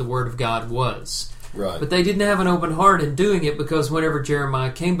to know what the Word of God was. Right. But they didn't have an open heart in doing it, because whenever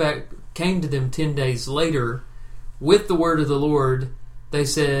Jeremiah came to them 10 days later with the Word of the Lord, they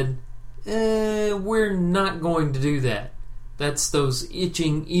said, we're not going to do that. That's those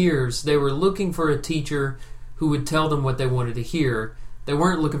itching ears. They were looking for a teacher who would tell them what they wanted to hear. They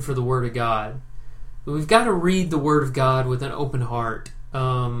weren't looking for the Word of God. But we've got to read the Word of God with an open heart.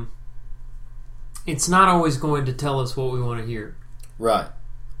 It's not always going to tell us what we want to hear. Right.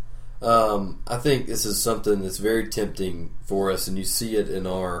 I think this is something that's very tempting for us, and you see it in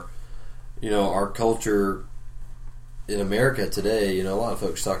our culture in America today. A lot of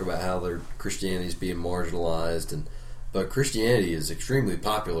folks talk about how their Christianity is being marginalized, but Christianity is extremely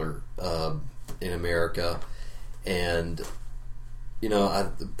popular in America, and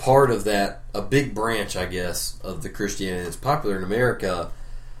part of that, a big branch, I guess, of the Christianity that's popular in America,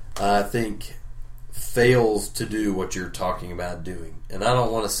 I think, fails to do what you're talking about doing. And I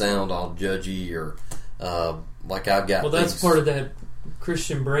don't want to sound all judgy or like I've got. Well, that's part of that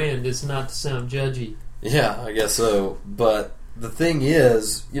Christian brand, is not to sound judgy. Yeah, I guess so. But the thing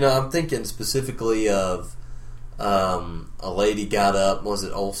is, I'm thinking specifically of a lady got up. Was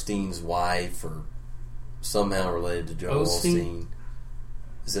it Osteen's wife, or somehow related to Joel Osteen?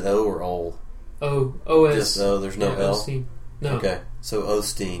 Is it O or Ol? O-S. Just O. There's no L. Osteen. No. Okay, so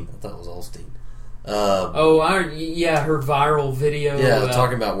Osteen. I thought it was Olstein. Her viral video. Yeah,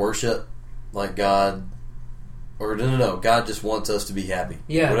 talking about worship, like God, or no, God just wants us to be happy.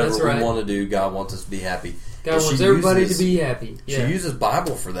 Yeah, whatever that's right. we want to do, God wants us to be happy. God wants everybody to be happy. Yeah. She uses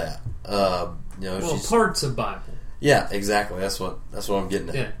Bible for that. Parts of Bible. Yeah, exactly. That's what I'm getting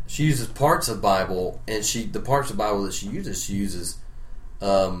at. Yeah. She uses parts of Bible, and the parts of Bible that she uses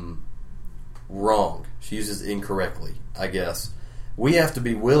wrong. She uses incorrectly, I guess. We have to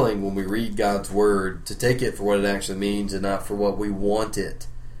be willing, when we read God's Word, to take it for what it actually means and not for what we want it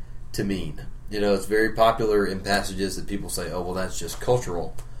to mean. It's very popular in passages that people say, oh, well, that's just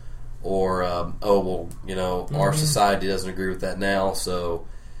cultural. Or, our society doesn't agree with that now, so,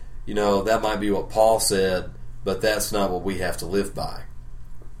 that might be what Paul said, but that's not what we have to live by.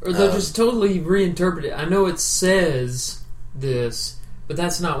 Or they'll just totally reinterpret it. I know it says this, but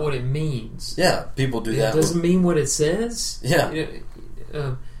that's not what it means. Yeah, people do that. It doesn't mean what it says? Yeah.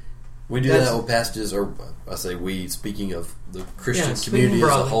 We do that with passages, or I say we, speaking of the Christian community as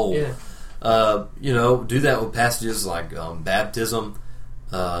a whole. Yeah. Do that with passages like baptism.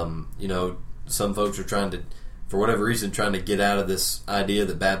 Some folks are trying to, for whatever reason, trying to get out of this idea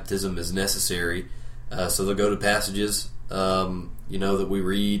that baptism is necessary. So they'll go to passages, that we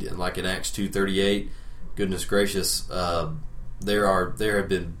read, and like in Acts 2:38. Goodness gracious, there have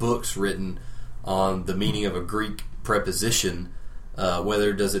been books written on the meaning of a Greek preposition,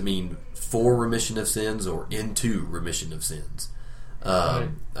 whether does it mean for remission of sins or into remission of sins. Right.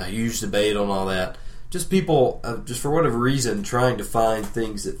 A huge debate on all that. Just people, just for whatever reason, trying to find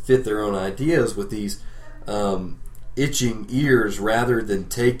things that fit their own ideas with these itching ears, rather than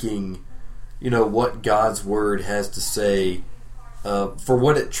taking, what God's Word has to say for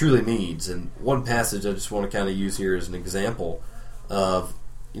what it truly means. And one passage I just want to kind of use here as an example of,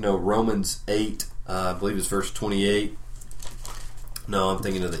 Romans 8, I believe it's verse 28. No, I'm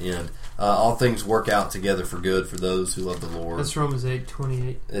thinking of the end. All things work out together for good for those who love the Lord. That's Romans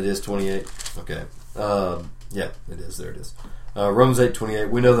 8:28. It is 28? Okay. Yeah, it is. There it is. Romans 8:28.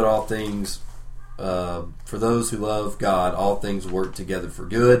 We know that all things, for those who love God, all things work together for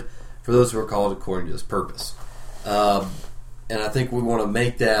good for those who are called according to His purpose. And I think we want to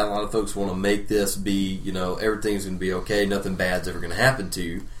make that, a lot of folks want to make this be, everything's going to be okay, nothing bad's ever going to happen to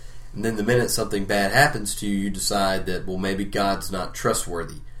you. And then the minute something bad happens to you, you decide that, well, maybe God's not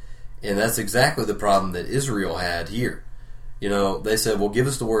trustworthy. And that's exactly the problem that Israel had here. They said, well, give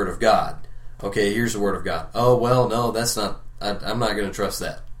us the Word of God. Okay, here's the Word of God. Oh, well, no, that's not, I'm not going to trust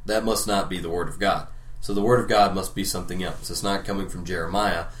that. That must not be the Word of God. So the Word of God must be something else. It's not coming from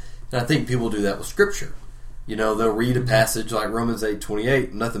Jeremiah. And I think people do that with Scripture. They'll read a passage like Romans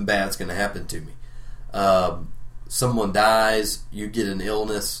 8:28, nothing bad's going to happen to me. Someone dies, you get an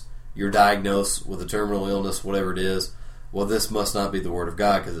illness, you're diagnosed with a terminal illness, whatever it is. Well, this must not be the Word of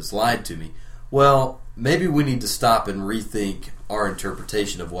God because it's lied to me. Well, maybe we need to stop and rethink our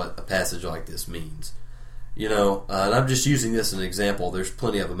interpretation of what a passage like this means. And I'm just using this as an example. There's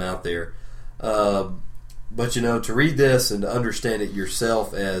plenty of them out there. But, to read this and to understand it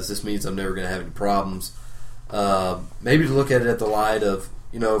yourself as this means I'm never going to have any problems, maybe to look at it at the light of,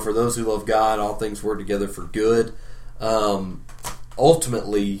 for those who love God, all things work together for good.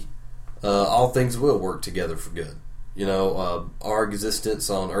 Ultimately, all things will work together for good. Our existence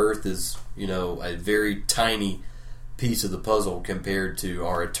on earth is, a very tiny piece of the puzzle compared to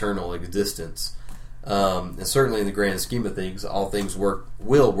our eternal existence. And certainly in the grand scheme of things, all things will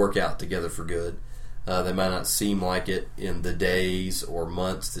work out together for good. They might not seem like it in the days or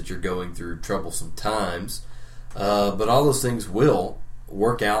months that you're going through troublesome times, but all those things will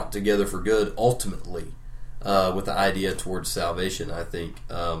work out together for good ultimately, with the idea towards salvation, I think.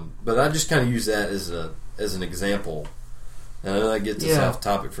 But I just kind of use that as an example. And I know that gets us off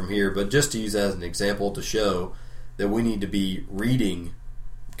topic from here, but just to use that as an example to show that we need to be reading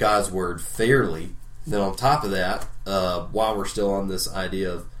God's Word fairly. Then on top of that, while we're still on this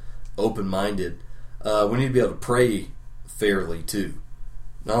idea of open-minded, we need to be able to pray fairly too.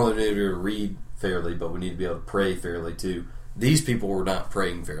 Not only do we need to be able to read fairly, but we need to be able to pray fairly too. These people were not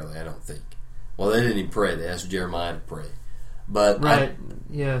praying fairly, I don't think. Well, they didn't even pray. They asked Jeremiah to pray. But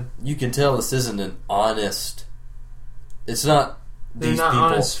you can tell this isn't an honest... It's not they're not people,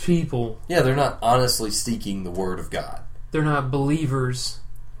 honest people. Yeah, they're not honestly seeking the Word of God. They're not believers.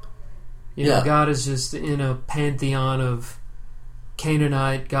 God is just in a pantheon of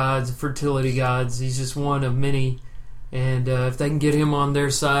Canaanite gods, fertility gods. He's just one of many. And if they can get him on their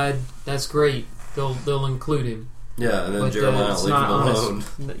side, that's great. They'll include him. Yeah, and then Jeremiah leave him alone.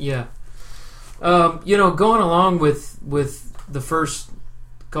 Yeah. Going along with the first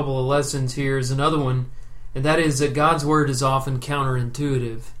couple of lessons here is another one, and that is that God's Word is often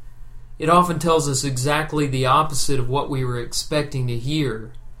counterintuitive. It often tells us exactly the opposite of what we were expecting to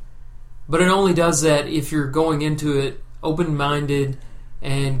hear. But it only does that if you're going into it open-minded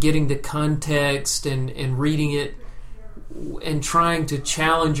and getting the context and reading it and trying to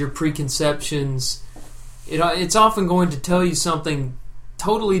challenge your preconceptions. It's often going to tell you something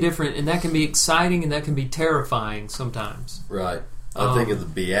totally different, and that can be exciting and that can be terrifying sometimes. Right. I think of the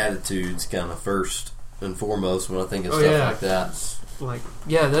Beatitudes kind of first and foremost when I think of stuff like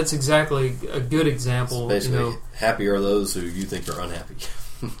that. That's exactly a good example. It's basically, happy are those who you think are unhappy.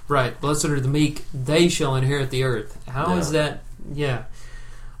 Right. Blessed are the meek; they shall inherit the earth. How is that? Yeah.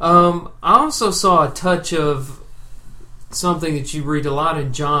 I also saw a touch of something that you read a lot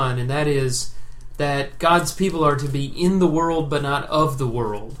in John, and that is that God's people are to be in the world but not of the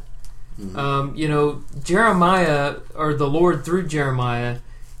world. Mm-hmm. Jeremiah, or the Lord through Jeremiah,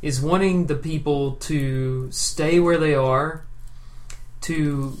 is wanting the people to stay where they are.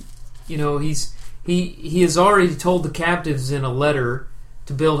 He has already told the captives in a letter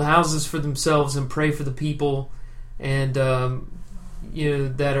to build houses for themselves and pray for the people, and that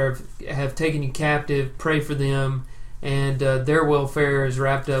have taken you captive, pray for them, and their welfare is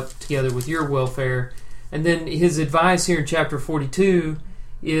wrapped up together with your welfare. And then his advice here in chapter 42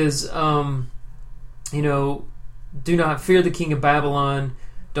 is, do not fear the king of Babylon.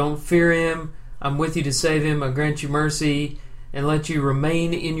 Don't fear him. I'm with you to save him. I grant you mercy and let you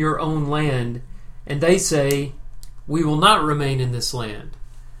remain in your own land. And they say, we will not remain in this land.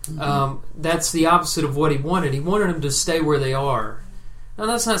 Mm-hmm. That's the opposite of what he wanted. He wanted them to stay where they are. Now,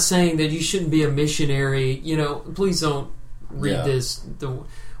 that's not saying that you shouldn't be a missionary. Please don't read this.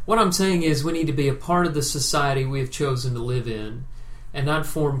 What I'm saying is we need to be a part of the society we have chosen to live in and not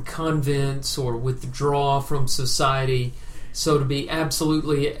form convents or withdraw from society so to be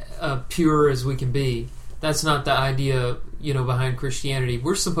absolutely pure as we can be. That's not the idea, behind Christianity.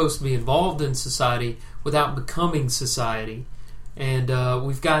 We're supposed to be involved in society without becoming society. And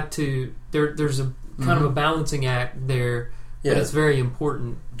we've got to... There's a kind of a balancing act there. Yeah, but it's very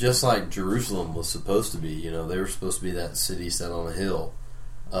important. Just like Jerusalem was supposed to be, they were supposed to be that city set on a hill,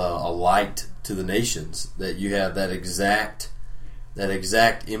 a light to the nations. That you have that exact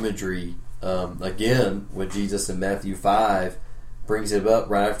imagery. Again, when Jesus in Matthew 5 brings it up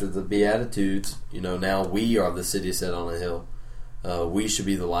right after the Beatitudes, now we are the city set on a hill. We should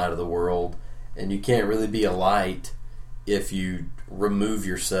be the light of the world, and you can't really be a light if you remove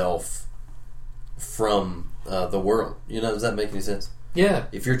yourself from the world. Does that make any sense? Yeah.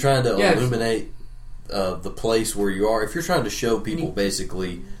 If you're trying to illuminate the place where you are, if you're trying to show people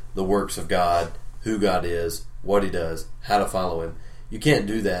basically the works of God, who God is, what He does, how to follow Him. You can't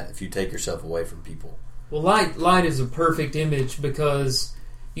do that if you take yourself away from people. Well, light is a perfect image because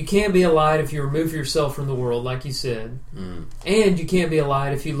you can't be a light if you remove yourself from the world, like you said. And you can't be a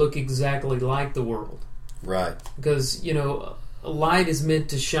light if you look exactly like the world. Right. Because, a light is meant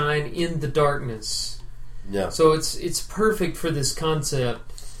to shine in the darkness. Yeah. So it's perfect for this concept.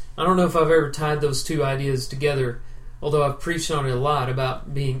 I don't know if I've ever tied those two ideas together, although I've preached on it a lot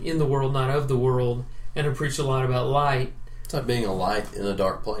about being in the world, not of the world, and I've preached a lot about light. It's like being a light in a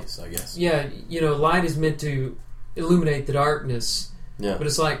dark place, I guess. Yeah, light is meant to illuminate the darkness. Yeah. But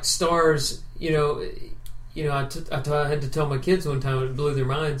it's like stars, I had to tell my kids one time, it blew their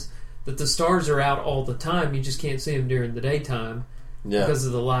minds, that the stars are out all the time. You just can't see them during the daytime because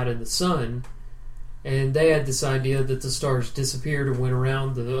of the light of the sun. And they had this idea that the stars disappeared or went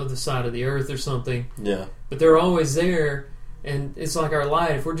around the other side of the earth or something. Yeah. But they're always there, and it's like our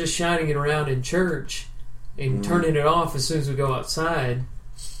light. If we're just shining it around in church and turning it off as soon as we go outside,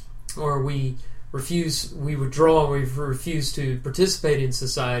 or we withdraw, we refuse to participate in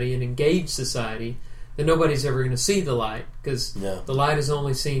society and engage society, then nobody's ever going to see the light, because the light is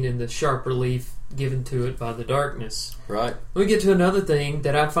only seen in the sharp relief given to it by the darkness. Right. Let me get to another thing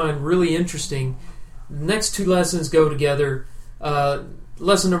that I find really interesting. The next two lessons go together.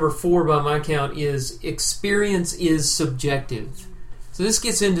 Lesson number 4 by my count is experience is subjective. So this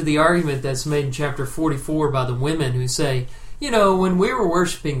gets into the argument that's made in chapter 44 by the women who say, when we were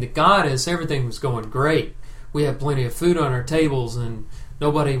worshiping the goddess, everything was going great. We had plenty of food on our tables and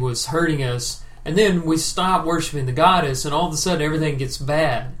nobody was hurting us. And then we stop worshiping the goddess and all of a sudden everything gets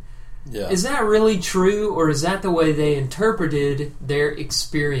bad. Yeah. Is that really true, or is that the way they interpreted their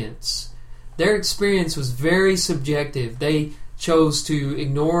experience? Their experience was very subjective. They chose to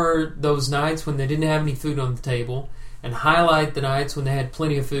ignore those nights when they didn't have any food on the table and highlight the nights when they had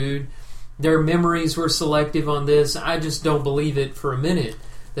plenty of food. Their memories were selective on this. I just don't believe it for a minute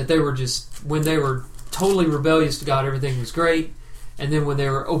that they were just, when they were totally rebellious to God, everything was great, and then when they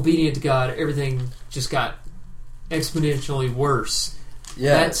were obedient to God, everything just got exponentially worse.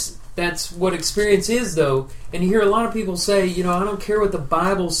 Yeah. That's what experience is, though. And you hear a lot of people say, I don't care what the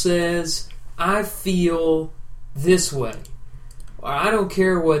Bible says, I feel this way. Or I don't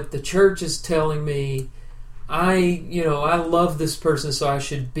care what the church is telling me. I love this person, so I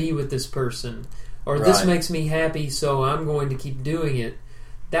should be with this person. Or this makes me happy, so I'm going to keep doing it.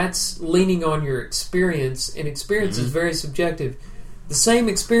 That's leaning on your experience, and experience is very subjective. The same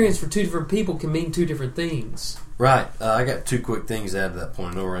experience for two different people can mean two different things. Right. I got 2 quick things to add to that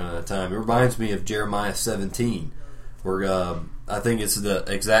point. I know we're running out of time. It reminds me of Jeremiah 17, where I think it's the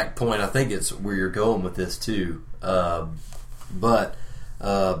exact point. I think it's where you're going with this too. But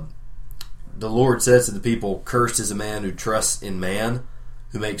the Lord says to the people, "Cursed is a man who trusts in man,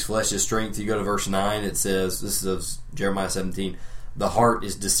 who makes flesh his strength." You go to verse 9, it says, this is Jeremiah 17, "The heart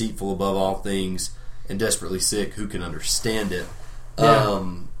is deceitful above all things and desperately sick. Who can understand it?" Yeah.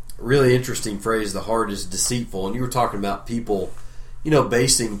 Really interesting phrase, the heart is deceitful. And you were talking about people,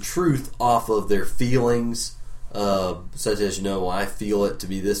 basing truth off of their feelings, such as, I feel it to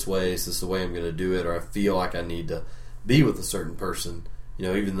be this way, so this is the way I'm going to do it, or I feel like I need to be with a certain person,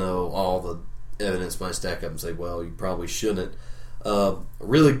 even though all the evidence might stack up and say, well, you probably shouldn't. A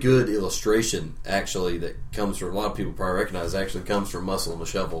really good illustration, actually, that comes from, a lot of people probably recognize, actually comes from Muscle and the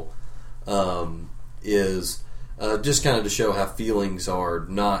Shovel, is just kind of to show how feelings are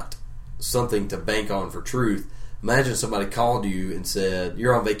not something to bank on for truth. Imagine somebody called you and said,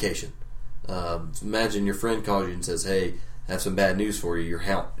 you're on vacation. Imagine your friend calls you and says, "Hey, I have some bad news for you.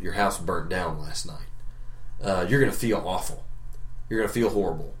 Your house burnt down last night." You're going to feel awful. You're going to feel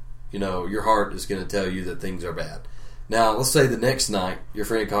horrible. Your heart is going to tell you that things are bad. Now, let's say the next night your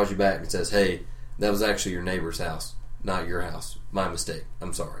friend calls you back and says, "Hey, that was actually your neighbor's house, not your house. My mistake.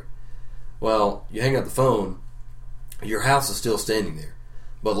 I'm sorry." Well, you hang up the phone. Your house is still standing there.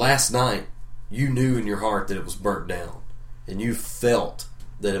 But last night, you knew in your heart that it was burnt down. And you felt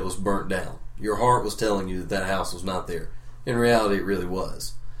that it was burnt down. Your heart was telling you that that house was not there. In reality, it really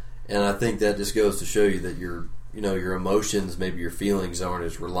was. And I think that just goes to show you that your emotions, maybe your feelings, aren't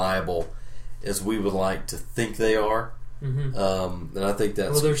as reliable as we would like to think they are. Mm-hmm. And I think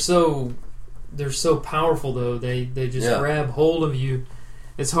that's... Well, they're so powerful, though. They just grab hold of you.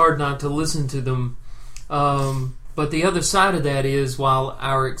 It's hard not to listen to them. But the other side of that is, while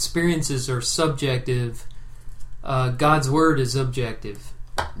our experiences are subjective, God's Word is objective.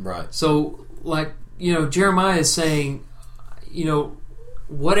 Right. So, Jeremiah is saying,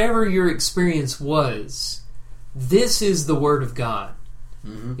 whatever your experience was, this is the Word of God.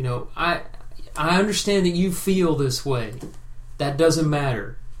 Mm-hmm. I understand that you feel this way. That doesn't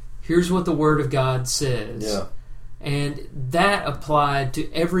matter. here's what the Word of God says. Yeah. And that applied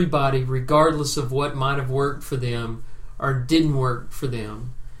to everybody, regardless of what might have worked for them or didn't work for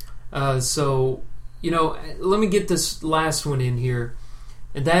them. So, let me get this last one in here,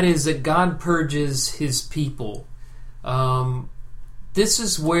 and that is that God purges His people. This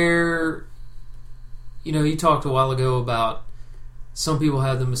is where, you talked a while ago about some people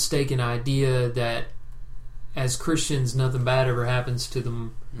have the mistaken idea that as Christians, nothing bad ever happens to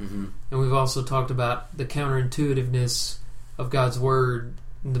them. Mm-hmm. And we've also talked about the counterintuitiveness of God's Word,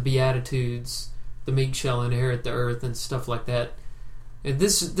 and the Beatitudes, the meek shall inherit the earth, and stuff like that. And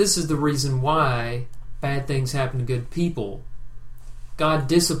this is the reason why bad things happen to good people. God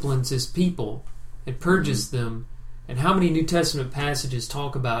disciplines His people and purges them. And how many New Testament passages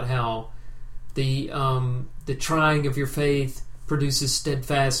talk about how the trying of your faith produces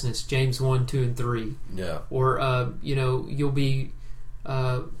steadfastness, James 1, 2, and 3. Yeah. Or, you'll be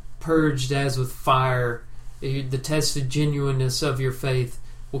purged as with fire. The tested genuineness of your faith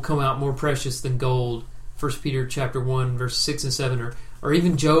will come out more precious than gold, 1 Peter chapter 1, verse 6 and 7. Or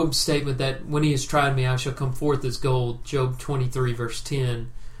even Job's statement that when he has tried me, I shall come forth as gold, Job 23, verse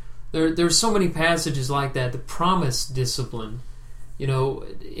 10. There's so many passages like that that promise discipline. In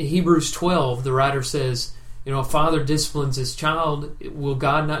Hebrews 12, the writer says, a father disciplines his child. Will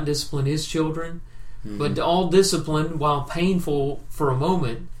God not discipline His children? Mm-hmm. But all discipline, while painful for a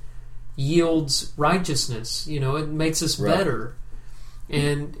moment, yields righteousness. It makes us better.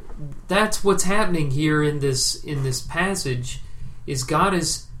 And that's what's happening here in this passage, is God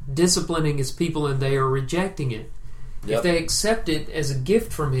is disciplining His people and they are rejecting it. Yep. If they accept it as a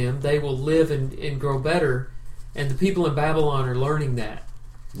gift from Him, they will live and grow better. And the people in Babylon are learning that.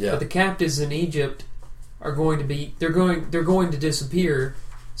 Yep. But the captives in Egypt are going to disappear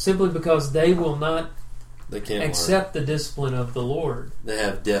simply because they will not accept the discipline of the Lord. They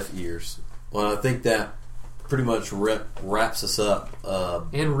have deaf ears. Well, I think that pretty much wraps us up.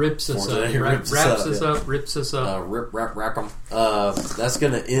 And rips us up. Rips us up. Rip 'em. That's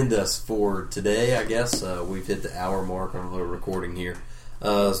going to end us for today, I guess. We've hit the hour mark on the recording here.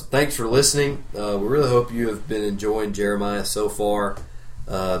 Thanks for listening. We really hope you have been enjoying Jeremiah so far.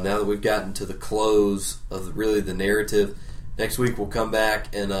 Now that we've gotten to the close of the narrative, next week we'll come back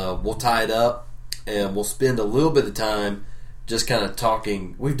and we'll tie it up, and we'll spend a little bit of time just kind of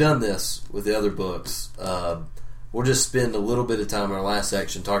talking. We've done this with the other books. We'll just spend a little bit of time in our last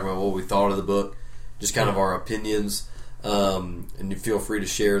section talking about what we thought of the book, just kind of our opinions, and you feel free to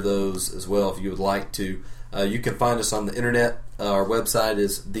share those as well if you would like to. You can find us on the internet. Our website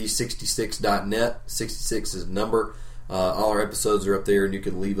is the66.net. 66 is a number. All our episodes are up there, and you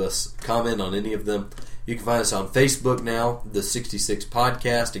can leave us a comment on any of them. You can find us on Facebook now, the 66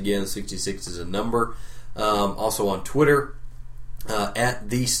 Podcast. Again, 66 is a number. Also on Twitter, at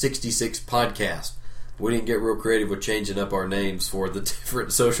the 66 Podcast. We didn't get real creative with changing up our names for the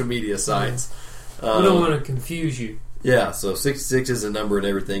different social media sites. We don't want to confuse you. Yeah, so 66 is a number and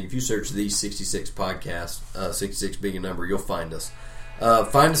everything. If you search the 66 Podcast, 66 being a number, you'll find us.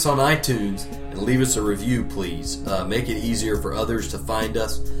 Find us on iTunes and leave us a review, please. Make it easier for others to find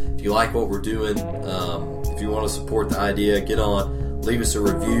us. If you like what we're doing, if you want to support the idea, get on, leave us a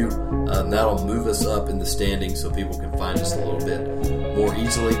review. That'll move us up in the standings so people can find us a little bit more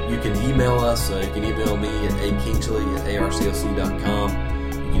easily. You can email us. You can email me at akingsley@arcoc.com.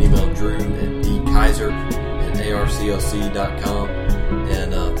 You can email Drew at dkaiser@arcoc.com.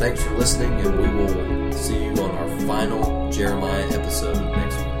 And thanks for listening, and we will see you on our final Jeremiah episode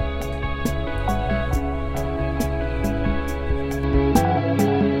next week.